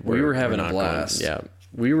 5th grade. We were having not a blast. going-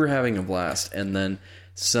 We were having a blast, and then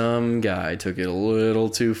some guy took it a little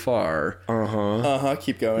too far.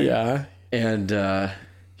 Keep going. Yeah. And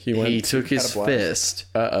he took his fist.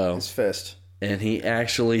 His fist. And he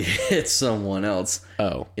actually hit someone else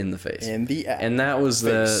in the face. In the ass. And that was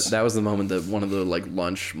the moment that one of the like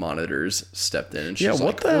lunch monitors stepped in and she's what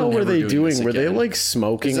like, the hell were they doing? Were they again." like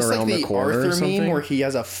smoking Is this around like the the corner Arthur or something? meme where he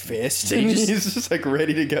has a fist and he's just like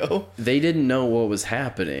ready to go? They didn't know what was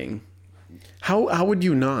happening. How would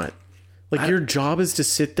you not? Like, your job is to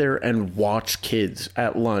sit there and watch kids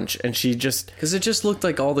at lunch, and she just... Because it just looked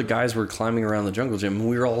like all the guys were climbing around the jungle gym.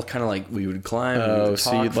 We were all kind of like, we would climb, we would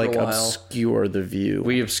so talk you'd, for like, a while. obscure the view.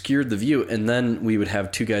 We obscured the view, and then we would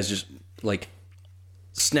have two guys just, like,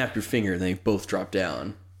 snap your finger, and they both drop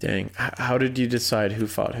down. Dang. How did you decide who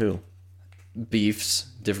fought who? Beefs,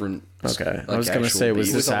 different... Okay. like, I was going to actual say, was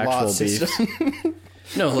beef. this It was a lot actual beef? system.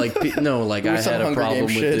 No, like I some had a Hunger problem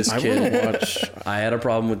Games with shit. this I kid. want to watch... I had a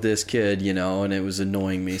problem with this kid, you know, and it was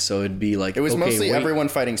annoying me. So it'd be like It was okay, mostly wait. everyone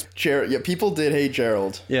fighting Gerald. Yeah, people did hate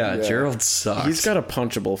Gerald. Yeah, Gerald sucks. He's got a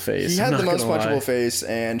punchable face. He had I'm the not most gonna lie. punchable face,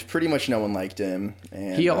 and pretty much no one liked him.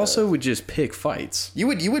 And He also would just pick fights. you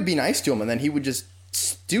would be nice to him, and then he would just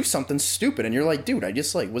do something stupid, and you're like, dude, I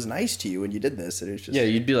just like was nice to you, and you did this, and it was just Yeah,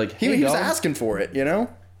 you'd be like, he hey, was dog. asking for it, you know.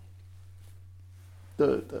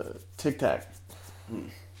 The Tic Tac.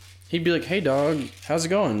 He'd be like, hey, dog, how's it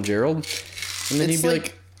going, Gerald? And then It's he'd be like-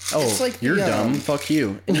 like, oh, it's like you're the, dumb. Fuck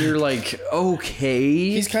you. And you're like, okay.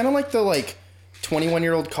 He's kind of like the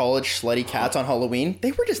 21-year-old college slutty cats on Halloween.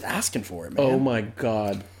 They were just asking for it, man. Oh my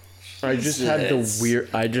god. I just had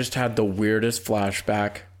the weirdest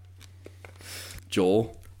flashback.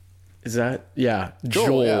 Joel. Is that... Yeah.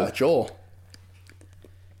 Joel. Yeah, Joel.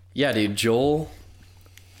 Yeah, dude, Joel.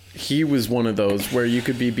 He was one of those where you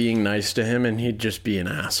could be being nice to him and he'd just be an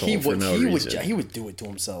asshole He for would, no reason. he would do it to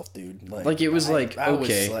himself, dude. Like, it was like, I was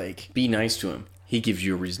okay, like, be nice to him. He gives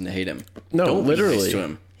you a reason to hate him. No, Don't literally. be nice to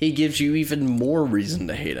him. He gives you even more reason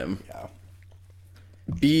to hate him. yeah.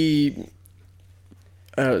 Be...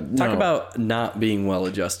 Talk no. about not being well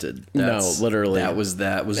adjusted. Literally. That was Joel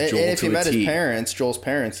And if to you a met T. his parents, Joel's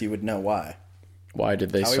parents, he would know why. Why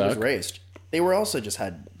did they How he was suck? raised. They were also just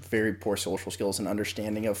had very poor social skills and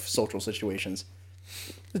understanding of social situations.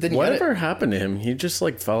 Didn't Whatever happened to him? He just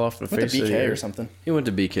like fell off the get it. Went face to of the BK or earth. something. He went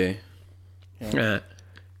to BK.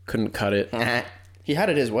 Couldn't cut it. He had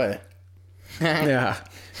it his way. Yeah.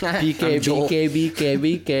 BK, Joel. BK, BK,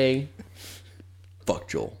 BK. Fuck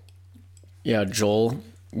Joel. Yeah, Joel,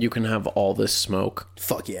 you can have all this smoke.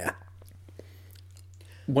 Fuck yeah.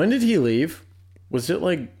 When did he leave? Was it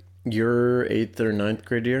like your 8th or 9th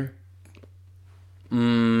grade year? I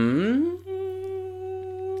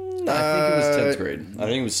think it was 10th grade. I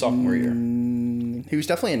think it was sophomore year. He was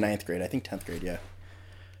definitely in 9th grade. I think 10th grade, yeah.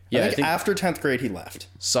 Yeah, I think after 10th grade, he left.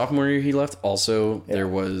 sophomore year he left. Also, there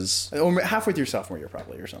was... Or halfway through sophomore year,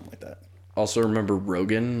 probably, or something like that. Also, remember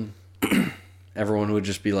Rogan? Everyone would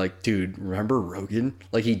just be like, dude, remember Rogan?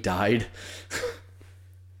 Like, he died?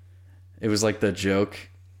 It was like the joke.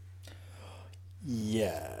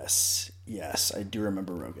 Yes. Yes, I do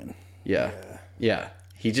remember Rogan. Yeah.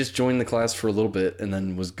 He just joined the class for a little bit and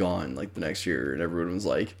then was gone like the next year. And everyone was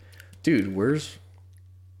like, dude, where's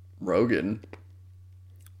Rogan?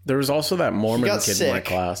 There was also that He Mormon got kid sick. in my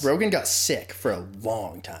class. Rogan got sick for a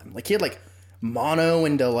long time. Like, he had, mono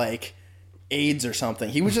into, AIDS or something.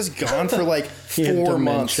 He was just gone for, He had 4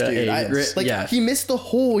 months, dementia, dude. AIDS. Yeah. He missed the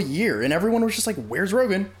whole year, and everyone was just like, where's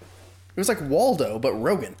Rogan? It was like Waldo, but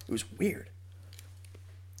Rogan. It was weird.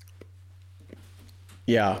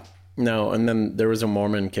 Yeah. No, and then there was a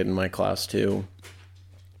Mormon kid in my class too.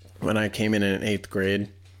 When I came in 8th grade,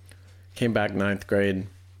 came back 9th grade,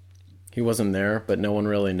 he wasn't there, but no one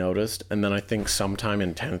really noticed. And then I think sometime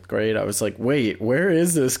in 10th grade, I was like, wait, where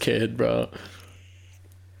is this kid, bro?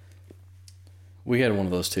 We had one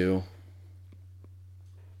of those too.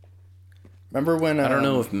 Remember when... I don't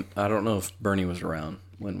know if Bernie was around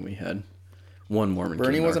when we had one Mormon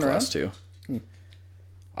Bernie kid in wasn't our class around? too.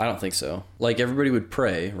 I don't think so. Like, everybody would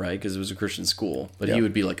pray, right? Because it was a Christian school. But he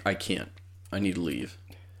would be like, I can't. I need to leave.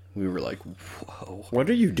 We were like, whoa. What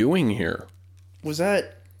are you doing here? Was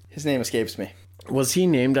that... His name escapes me. Was he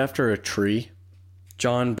named after a tree?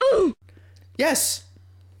 John Yes!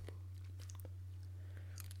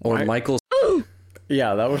 or Michael.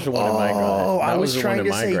 Yeah, that was the one in my grade. Oh, That I was the one trying in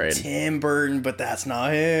to my say grade. Tim Burton, but that's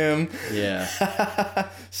not him. Yeah.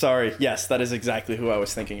 Sorry. Yes, that is exactly who I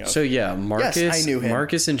was thinking of. So yeah, Marcus, Yes, I knew him.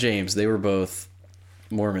 Marcus and James, they were both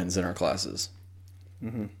Mormons in our classes.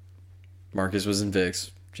 Mm-hmm. Marcus was in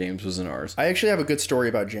Vic's, James was in ours. I actually have a good story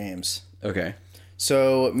about James. Okay.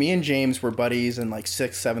 So me and James were buddies in like 6th,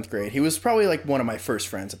 7th grade. He was probably like one of my first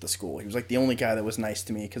friends at the school. He was like the only guy that was nice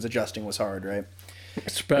to me because adjusting was hard, right?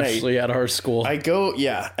 Especially at our school. I go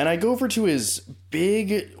over to his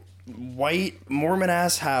big white Mormon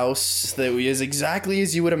ass house that is exactly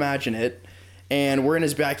as you would imagine it. And we're in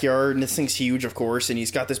his backyard, and this thing's huge, of course, and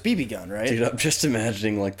he's got this BB gun, right? Dude, I'm just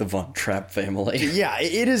imagining, like, the Von Trapp family. Yeah,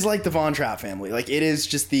 it is like the Von Trapp family. Like, it is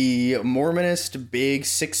just the Mormonist big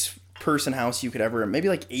 6-person house you could ever, maybe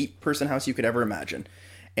like 8-person house you could ever imagine.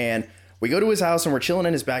 And we go to his house, and we're chilling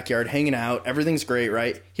in his backyard, hanging out. Everything's great,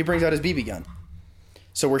 right? He brings out his BB gun.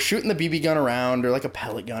 So we're shooting the BB gun around, or like a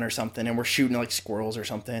pellet gun or something, and we're shooting like squirrels or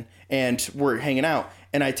something, and we're hanging out.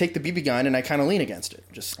 And I take the BB gun and I kind of lean against it,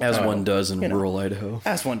 just As one does in rural Idaho.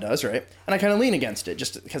 As one does, right? And I kind of lean against it,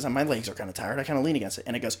 just because my legs are kind of tired. I kind of lean against it,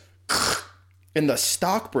 and it goes, and the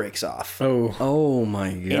stock breaks off. Oh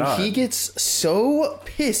my god! And he gets so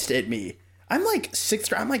pissed at me. I'm like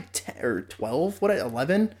 6th, I'm like 10 or 12,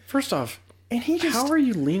 11. First off, and he just, how are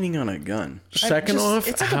you leaning on a gun? Second off,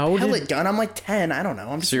 it's like how a pellet gun. I'm like 10. I don't know.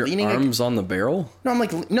 I'm just So your leaning. arms on the barrel? No, I'm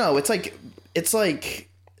like, no. It's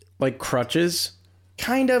like crutches?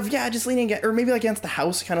 kind of, yeah, just leaning, or maybe like against the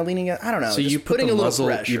house, kind of leaning. I don't know. So just you put putting the a little muzzle,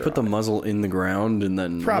 pressure. you put the muzzle in the ground and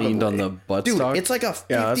then leaned on the buttstock? Dude, it's like a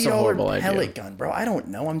that's a $50 horrible pellet idea. gun, bro. I don't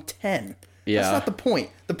know. I'm 10. Yeah. That's not the point.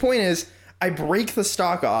 The point is, I break the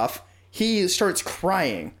stock off. He starts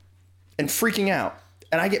crying and freaking out,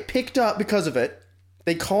 and I get picked up because of it.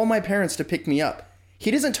 They call my parents to pick me up. He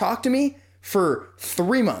doesn't talk to me for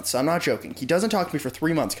 3 months. I'm not joking. He doesn't talk to me for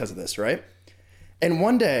 3 months because of this, right? And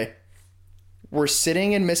one day, we're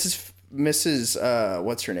sitting in Mrs.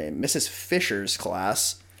 What's her name? Mrs. Fisher's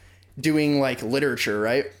class, doing like literature,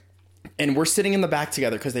 right? And we're sitting in the back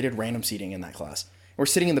together because they did random seating in that class. We're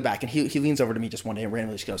sitting in the back, and he leans over to me just one day and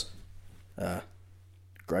randomly just goes,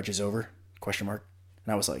 "Grudge is over?" ? And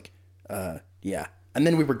I was like, "Yeah." And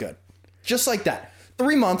then we were good, just like that.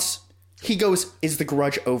 3 months. He goes, "Is the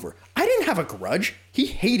grudge over?" I didn't have a grudge. He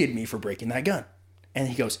hated me for breaking that gun. And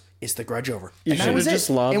he goes, "Is the grudge over?" You And that should have was just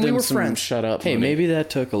it. lobbed And we him were some friends. shut up. Hey, money. maybe that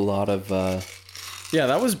took a lot of... Yeah,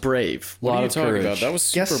 that was brave. What Lot are you of talking courage. about? That was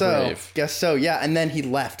super Guess so. brave. Guess so. Yeah. And then he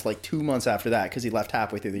left like 2 months after that because he left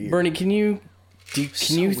halfway through the year. Bernie, can you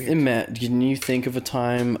weird. can you think of a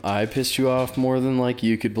time I pissed you off more than like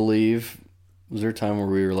you could believe? Was there a time where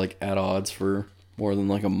we were like at odds for more than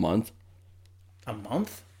like a month? A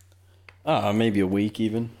month? Maybe a week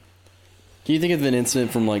even. Can you think of an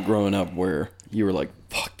incident from like growing up where you were like,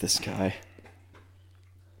 "Fuck this guy"?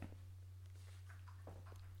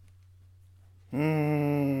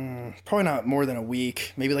 Probably not more than a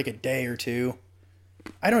week. Maybe like a day or two.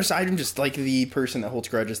 I'm just like the person that holds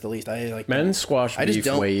grudges the least. I like Men squash I just beef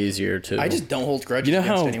don't- way easier too. I just don't hold grudges. You know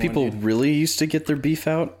against how anyone, people dude. really used to get their beef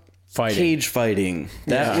out? Fighting. Cage fighting.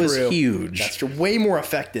 That was True. huge. That's true. Way more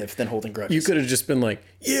effective than holding grudges. You could have just been like,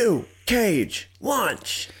 "You, Cage,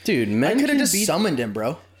 lunch." Dude, I men could have can just beat summoned him,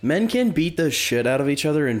 bro. men can beat the shit out of each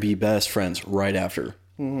other and be best friends right after.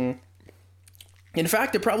 In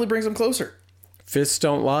fact, it probably brings them closer. Fists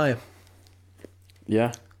don't lie.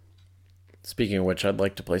 Yeah. Speaking of which, I'd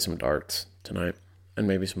like to play some darts tonight and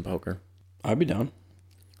maybe some poker. I'd be down.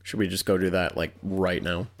 Should we just go do that like right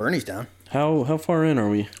now? Bernie's down. How far in are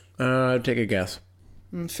we? Take a guess.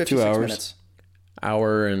 56 2 hours. minutes.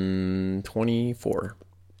 Hour and 24.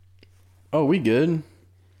 Oh, we good.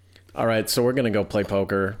 All right, so we're gonna go play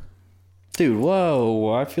poker. Dude,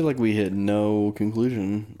 whoa. I feel like we hit no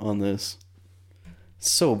conclusion on this.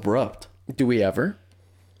 It's so abrupt. Do we ever?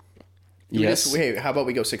 Yes. Wait, how about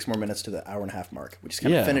we go 6 more minutes to the hour and a half mark? We just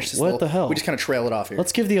kind of Yeah, finish this. what the hell? We just kind of trail it off here.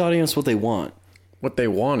 Let's give the audience what they want. What they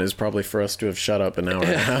want is probably for us to have shut up an hour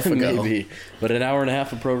and a half ago. Maybe. But an hour and a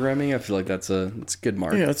half of programming, I feel like that's a good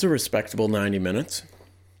mark. Yeah, that's a respectable 90 minutes.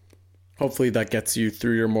 Hopefully that gets you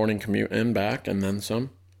through your morning commute and back and then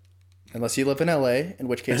some. Unless you live in LA, in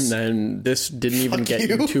which case. And then this didn't even Fuck get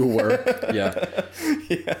you. you to work. Yeah.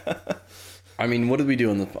 I mean, what did we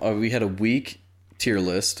do? We had a week tier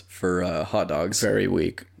list for hot dogs. Very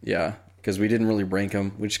weak. Yeah, because we didn't really rank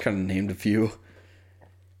them. We just kind of named a few.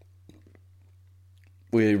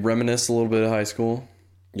 We reminisced a little bit of high school.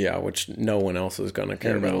 Yeah, which no one else is going to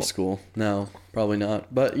care And middle about. school. No, probably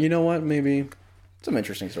not. But you know what? Maybe. Some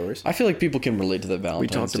interesting stories. I feel like people can relate to the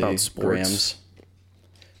Valentine's talked Day about sports. grams.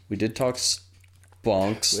 We did talk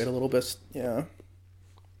bonks. We had a little bit, yeah. A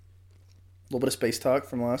little bit of space talk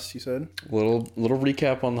from last, you said. Little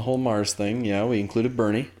recap on the whole Mars thing. Yeah, we included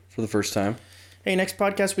Bernie for the first time. Hey, next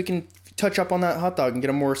podcast we can touch up on that hot dog and get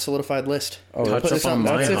a more solidified list. Oh, Touch that's up on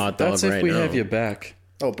my that's if, hot dog that's if right we now. have you back.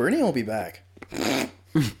 Oh, Bernie will be back.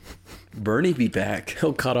 Bernie be back.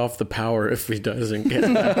 He'll cut off the power if he doesn't get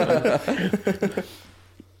that.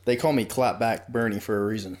 They call me Clapback Bernie for a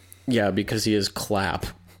reason. Yeah, because he is clap.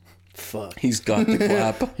 Fuck. He's got the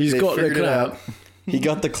clap. He's They got the figured it clap. out. He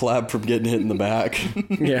got the clap from getting hit in the back.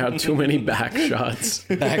 Yeah, too many back shots.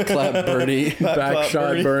 Back clap Bernie. Back clap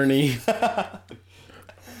shot Bernie.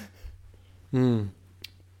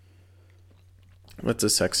 That's a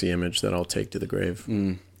sexy image that I'll take to the grave.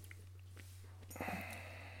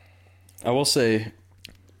 I will say,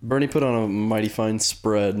 Bernie put on a mighty fine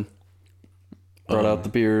spread. Brought out the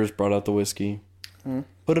beers, brought out the whiskey.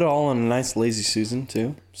 Put it all on a nice lazy Susan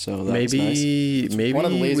too. So that was nice. Maybe one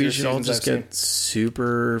of the we lazier should all seasons just I've get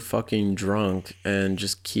super fucking drunk and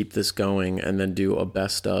just keep this going and then do a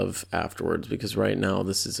best of afterwards, because right now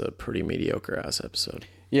this is a pretty mediocre ass episode.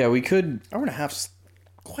 Yeah, we could. Hour and a half's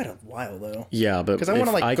quite a while though. Yeah, but Because I want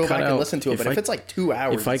to like go back and listen to it. But if it's like 2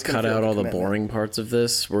 hours, if I it's gonna cut feel out like a all the commitment. boring parts of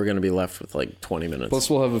this, we're gonna be left with like 20 minutes. Plus,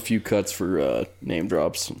 we'll have a few cuts for name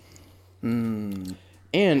drops. And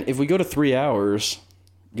if we go to 3 hours,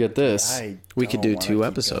 get this. We could don't do wanna 2 keep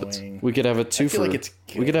episodes. going. We could have a two feel for. like it's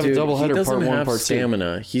We could have Dude, a double he header, doesn't part one, have part two.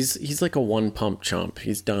 stamina. He's like a one pump chump.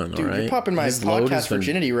 He's done. Dude, all right. you're popping my His load has podcast been-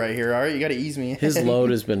 virginity right here. All right, you got to ease me. His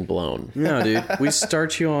load has been blown. No, dude. We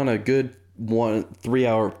start you on a good 3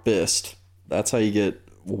 hour fist. That's how you get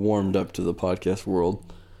warmed up to the podcast world.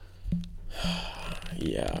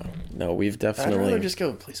 Yeah. No, we've I'd definitely. rather just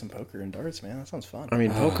go play some poker and darts, man. That sounds fun. I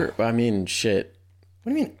mean, poker. I mean, shit.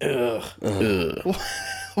 What do you mean? Ugh.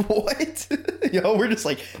 What? Yo, we're just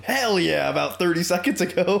like, hell yeah, about 30 seconds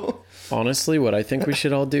ago. Honestly, what I think we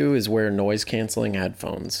should all do is wear noise canceling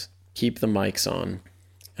headphones, keep the mics on,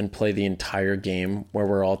 and play the entire game where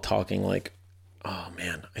we're all talking like, oh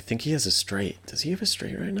man, I think he has a straight. Does he have a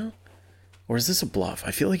straight right now? Or is this a bluff?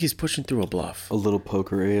 I feel like he's pushing through a bluff. A little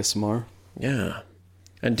poker ASMR. Yeah.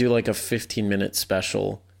 And do like a 15-minute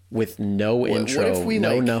special with no intro, What if we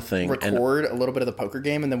no like nothing. And record a little bit of the poker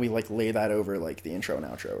game and then we like lay that over like the intro and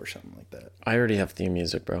outro or something like that? I already have theme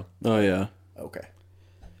music, bro. Oh, yeah. Okay.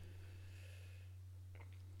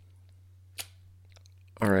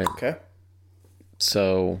 All right. Okay.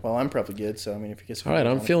 So, Well, I'm probably good. So I mean, if you guys. all right,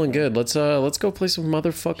 I'm feeling good. Let's go play some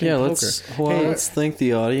motherfucking Yeah, poker. let's thank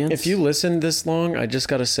the audience. If you listened this long, I just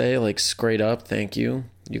gotta say, like, straight up, thank you.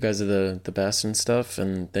 You guys are the best and stuff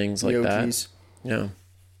and things like that. Yeah.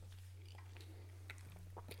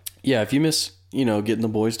 Yeah, if you miss, getting the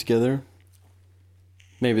boys together,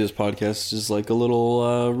 maybe this podcast is like a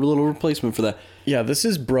little replacement for that. Yeah, this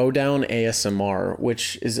is Bro Down ASMR,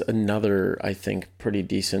 which is another, I think, pretty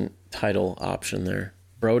decent title option there.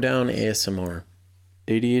 Bro Down ASMR.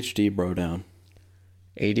 ADHD bro down.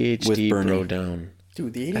 ADHD With Bernie. Bro Down.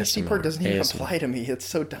 Dude, the ADHD part doesn't even ASMR. apply to me. It's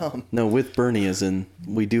so dumb. No, with Bernie, as in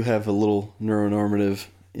we do have a little neuronormative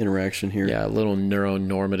interaction here, Yeah, a little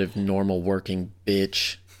neuronormative, normal working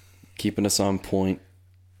bitch. keeping us on point.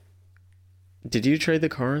 Did you trade the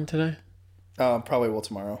car in today? Probably will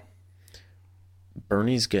tomorrow.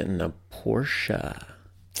 Bernie's getting a Porsche.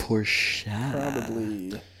 Porsche.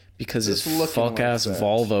 Probably. Because his It's looking fuck ass like that.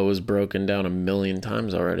 Volvo is broken down 1,000,000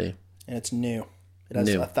 times already. And it's new. It has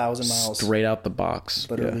New. 1,000 miles. Straight out the box.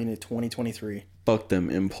 Literally in 2023. Fuck them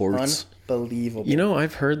imports. Unbelievable. You know,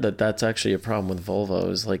 I've heard that that's actually a problem with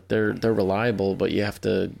Volvos. Like they're reliable, but you have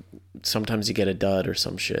to. Sometimes you get a dud or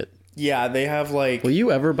some shit. Yeah, they have like. Will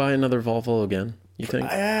you ever buy another Volvo again? You think?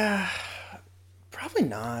 Probably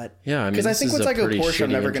not. Yeah, I mean, because I this think is once a I go pretty Porsche, I'm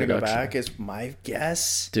shitty never going to go introduction. back. Is my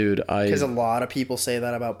guess. Dude, Because a lot of people say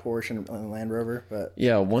that about Porsche and Land Rover, but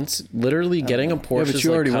yeah, once literally getting a Porsche but is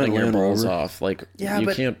you like already went cutting your Land balls Rover. off. Like yeah, you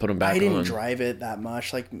but can't put them back I didn't on. drive it that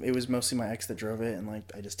much. Like it was mostly my ex that drove it, and like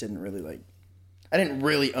I just didn't really like. I didn't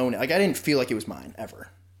really own it. Like I didn't feel like it was mine ever.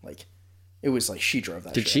 Like it was like she drove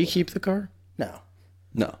that. Did shit she all the keep the car? time. No.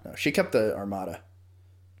 No, she kept the Armada.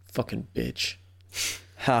 Fucking bitch.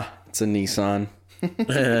 Ha, it's a Nissan.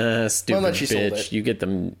 Stupid Well, then she sold bitch. it. You get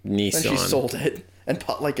them Nissan. Then she sold it and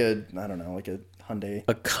bought like a like a Hyundai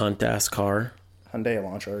a cunt ass car.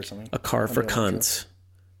 Elantra or something. A car for Hyundai Elantra. cunts.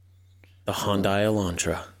 The Hyundai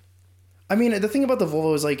Elantra. I mean, the thing about the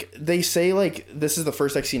Volvo is like they say like this is the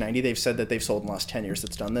first XC90 they've said that they've sold in the last 10 years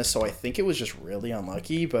that's done this. So I think it was just really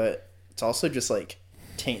unlucky, but it's also just like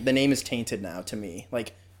the name is tainted now to me.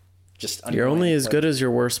 Like just You're only annoying. as Like, good as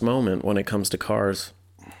your worst moment when it comes to cars.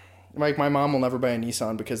 Like my mom will never buy a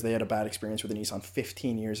Nissan because they had a bad experience with a Nissan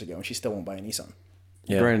 15 years ago, and she still won't buy a Nissan.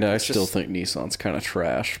 Yeah. Granted, I It's still just- think Nissan's kind of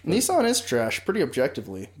trash. But Nissan is trash, pretty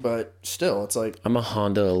objectively, but still, it's like I'm a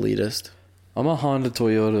Honda elitist. I'm a Honda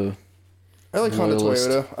Toyota. I like Honda Loyalist.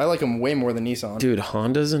 Toyota. I like them way more than Nissan. Dude,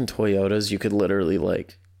 Hondas and Toyotas, you could literally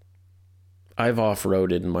like I've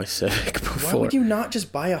off-roaded in my Civic Why before. would you not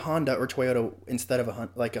just buy a Honda or Toyota instead of a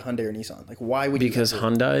Hyundai or Nissan? Like, why would Because you?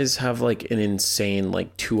 Hyundais have like an insane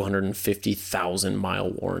like 250,000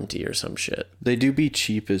 mile warranty or some shit. They do be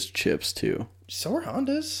cheap as chips too. So are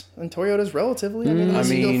Hondas and Toyotas relatively. I mean, unless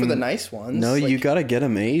you go for the nice ones. No, like, you gotta get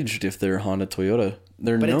them aged if they're Honda Toyota.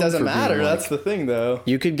 They're But it known doesn't for being, matter. like- That's the thing, though.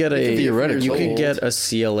 You could get theoretically. you could old. get a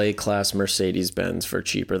CLA class Mercedes Benz for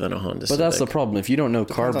cheaper than a Honda. But that's the problem. If you don't know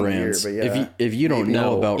car on the year, brands, but yeah. if you don't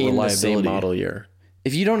know about in the reliability, same model year.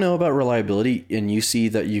 if you don't know about reliability and you see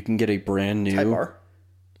that you can get a brand new, Type R.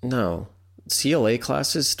 No, CLA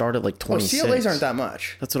classes start at like Oh, 26. CLAs aren't that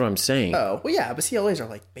much. That's what I'm saying. Oh, well, yeah, but CLAs are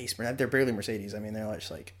like base. They're barely Mercedes. I mean, they're just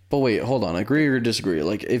like. but wait, hold on, agree or disagree?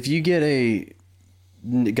 Like if you get a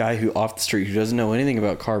guy who off the street who doesn't know anything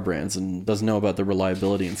about car brands and doesn't know about the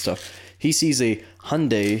reliability and stuff, he sees a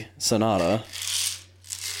Hyundai Sonata,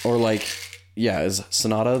 or like, yeah, is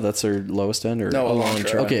Sonata that's their lowest end or No,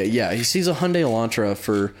 Elantra. Okay, yeah, he sees a Hyundai Elantra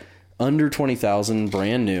for under 20,000,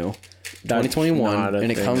 brand new, 2021, not a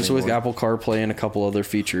and it thing comes with anymore. Apple CarPlay and a couple other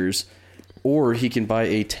features. Or he can buy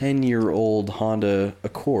a 10-year-old Honda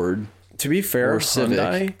Accord To be fair, or Civic,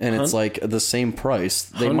 Hyundai, and it's like the same price.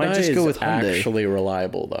 They Hyundai might just go is with Hyundai. actually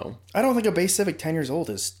reliable though. I don't think a base Civic 10 years old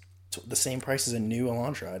is the same price as a new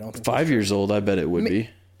Elantra. I don't think. 5 years old, I bet it would be.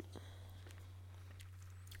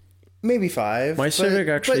 Maybe 5. My Civic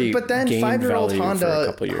actually But then gained 5-year-old value for a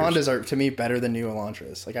couple years. Hondas are to me better than new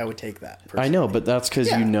Elantras. Like I would take that. I know, but that's because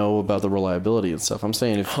Yeah. you know about the reliability and stuff. I'm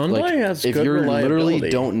saying if Hyundai has if good you literally reliability.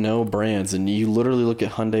 don't know brands and you literally look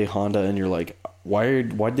at Hyundai, Honda, and you're like,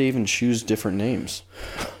 why'd they even choose different names?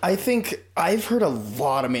 I think I've heard a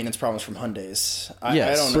lot of maintenance problems from Hyundais. I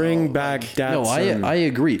don't Bring know. back No, Datsun. I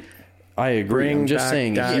agree. I agree. Bring I'm just back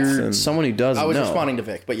saying, if you're Datsun. someone who doesn't I was know. responding to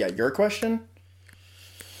Vic, but yeah, your question.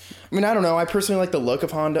 I mean, I don't know. I personally like the look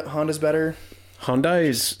of Honda's better.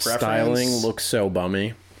 Hyundai's Preference. styling looks so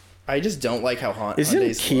bummy. I just don't like how Isn't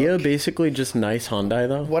Hyundai's Kia look. basically just nice Hyundai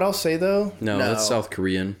though? What I'll say though? No, that's South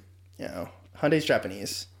Korean. Yeah, Hyundai's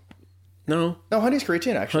Japanese. No, No, Hyundai's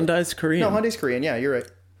Korean actually. Hyundai's Korean. No, Hyundai's Korean. Yeah, you're right.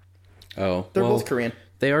 Oh, They're well, both Korean.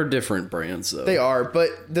 They are different brands, though. They are, but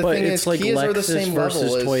the but thing it's is, like Kias are the Lexus same versus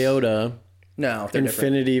level as Toyota. No, they're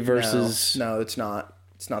Infinity different. versus- No, it's not.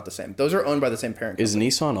 It's not the same. Those are owned by the same parent company. Is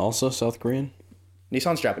Nissan also South Korean?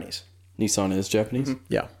 Nissan's Japanese. Nissan is Japanese? Mm-hmm.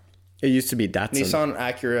 Yeah, it used to be Datsun. Nissan,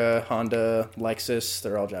 Acura, Honda, Lexus,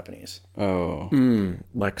 they're all Japanese. Oh.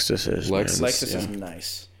 Lexus is Lexus. man. Lexus Yeah. is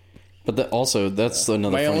nice. But that's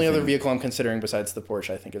another My funny only other thing. vehicle I'm considering besides the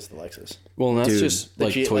Porsche, I think, is the Lexus. Well, and that's Dude, just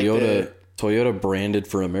like Toyota. Toyota branded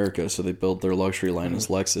for America, so they built their luxury line as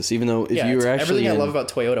Lexus. Even though if Yeah, you it's were actually everything I in, love about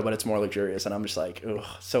Toyota, but it's more luxurious, and I'm just like, ugh,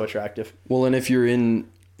 so attractive. well, and if you're in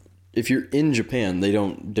Japan, they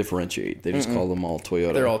don't differentiate. They just call them all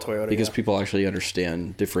Toyota. They're all Toyota, because yeah. people actually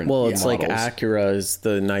understand different. Well, it's like models. Acura is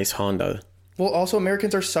the nice Honda, Well, also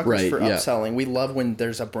Americans are suckers Right, for yeah. upselling. We love when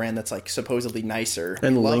there's a brand that's like supposedly nicer.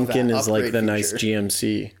 and We love Lincoln that is like upgrade the nice feature.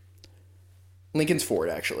 GMC. Lincoln's Ford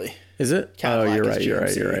actually, Is it? Cadillac oh, you're is right. You're right.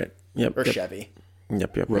 GMC. You're right. Yep. or Yep. Chevy.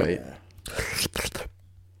 Yep. right.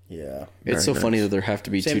 Yeah. It's so Very funny nice. that there have to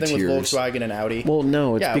be Same two thing tiers. with Volkswagen and Audi. Well,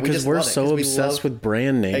 no, it's Yeah, we because just we're love it, so 'cause we obsessed love- with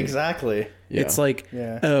brand names. Exactly. Yeah. It's like,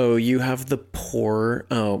 Yeah. oh, you have the poor.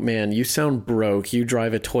 Oh man, you sound broke. You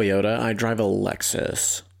drive a Toyota. I drive a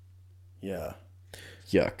Lexus. Yeah.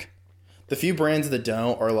 Yuck. The few brands that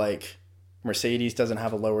don't are like Mercedes doesn't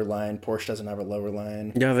have a lower line, Porsche doesn't have a lower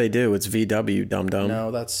line. Yeah, they do. It's VW, dum dum.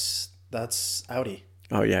 No, that's Audi.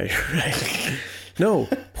 Oh yeah, you're right. No,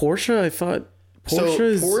 Porsche. I thought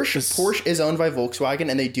Porsche So is Porsche is owned by Volkswagen,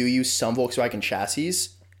 and they do use some Volkswagen chassis.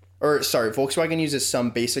 Or sorry, Volkswagen uses some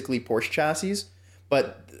basically Porsche chassis,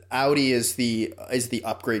 but Audi is the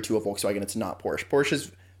upgrade to a Volkswagen. It's not Porsche. Porsche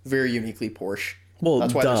is very uniquely Porsche. Well,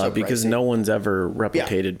 That's why they're so because pricey. no one's ever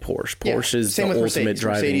replicated Porsche. Yeah. Porsche is Same the with ultimate Mercedes.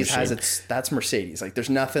 driving Mercedes machine. has that's Mercedes. Like there's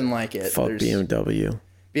nothing like it. Fuck There's BMW.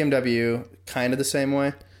 BMW, kind of the same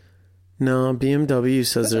way. No, BMW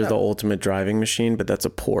says they're the ultimate driving machine, but that's a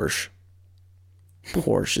Porsche.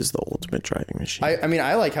 Porsche is the ultimate driving machine. I mean,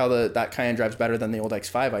 I like how that Cayenne drives better than the old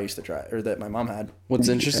X5 I used to drive, or that my mom had. What's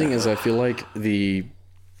interesting is I feel like the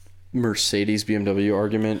Mercedes BMW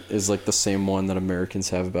argument is like the same one that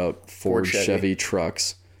Americans have about Ford Chevy. Chevy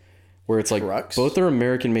trucks, where it's like Trucks? both are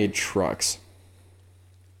American made trucks,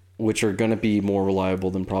 which are going to be more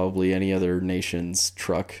reliable than probably any other nation's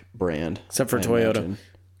truck brand. Except for I Toyota. imagine.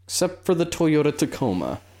 Except for the Toyota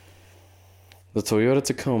Tacoma. The Toyota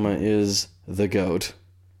Tacoma is the GOAT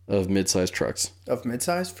of mid-sized trucks. Of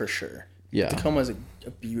midsize, for sure. Yeah. Tacoma is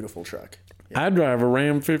a beautiful truck. I drive a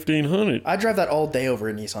Ram 1500. I drive that all day over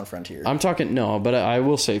a Nissan Frontier. I'm talking but I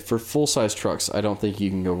will say for full size trucks, I don't think you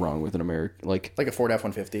can go wrong with an American like a Ford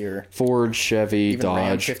F-150 or Ford, Chevy, even a Ram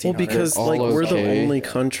Dodge. 1500. Well, because All like we're the okay. only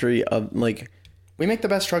country of like we make the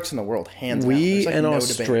best trucks in the world, hands down. we There's, like, and no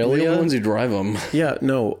debate. We're Australia. the ones who drive them. Yeah,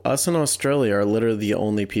 no, us in Australia are literally the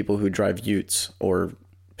only people who drive utes or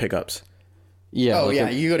pickups. Yeah. Oh like yeah,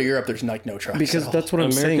 you go to Europe, there's like no trucks. Because at all. that's what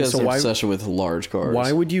I'm saying. America's So an why obsession with large cars. why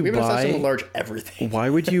would you we have an obsession with buy large everything. why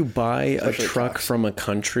would you buy a Especially truck trucks. from a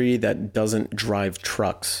country that doesn't drive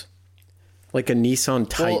trucks? Like a Nissan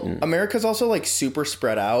Titan. Well, America's also like super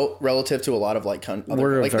spread out relative to a lot of like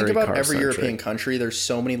We're like very think about every car-centric. European country. There's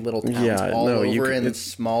so many little towns Yeah, all no, you over can- in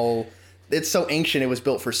small. It's so ancient. It was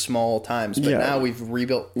built for small times, but Yeah. now we've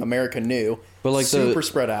rebuilt America new. But, like, super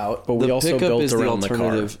spread out. But we the also pickup built is the around the car.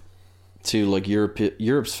 alternative to like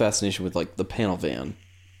Europe's fascination with like the panel van.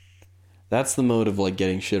 That's the mode of like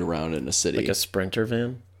getting shit around in a city. Like a Sprinter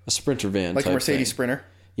van? A Sprinter van, Like a type Mercedes thing. Sprinter.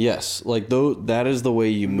 Yes, like though that is the way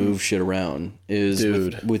you move shit around is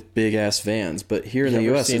Dude. with big ass vans. But here in the Ever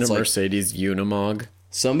U.S., seen it's a like Mercedes Unimog?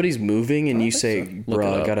 somebody's moving and you say, Look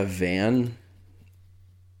 "Bro, it I up. got a van."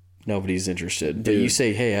 Nobody's interested. But you Dude.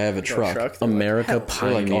 say, "Hey, I have a truck." They're like, America hell,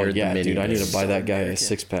 They're like, "Oh pioneered yeah, the dude, I need to minivan. buy that guy a American.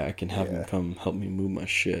 6-pack and have him come help me move my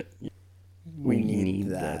shit." we need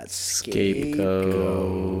that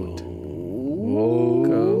Scapegoat.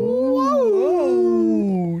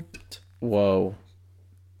 Whoa.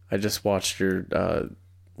 I just watched your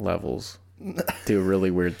levels do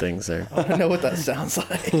really weird things there. I don't know what that sounds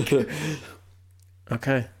like.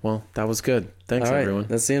 Okay, well, that was good. Thanks, All right, everyone.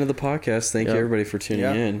 that's the end of the podcast. Thank you, Yep. everybody, for tuning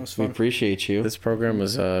Yeah, in. that was We fun. appreciate you. This program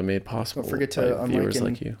was made possible Don't forget by to viewers unlike and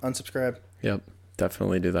like you. unsubscribe. Yep,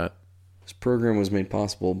 definitely do that. This program was made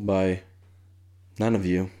possible by none of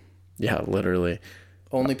you. Yeah, literally.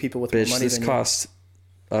 Only people with more Bitch, money this than cost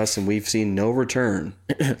us and we've seen no return.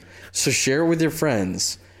 So share it with your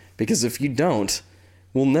friends, because if you don't,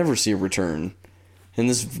 we'll never see a return. And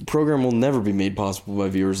this program will never be made possible by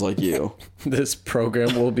viewers like you. This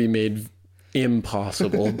program will be made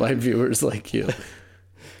impossible by viewers like you.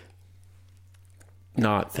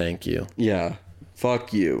 Not thank you. Yeah.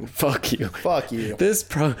 Fuck you. Fuck you. Fuck you. This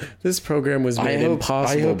program was made I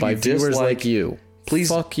impossible hope by you viewers dislike- like you. Please-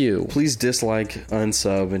 Fuck you. Please dislike,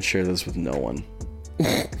 unsub, and share this with no one.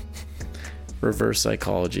 Reverse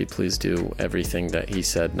psychology. Please do everything that he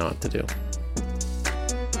said not to do.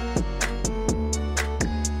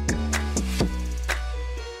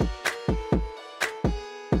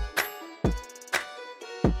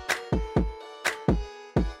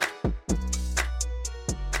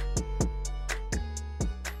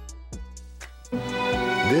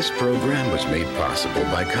 This program was made possible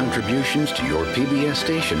by contributions to your PBS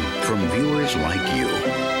station from viewers like you.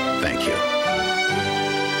 Thank you.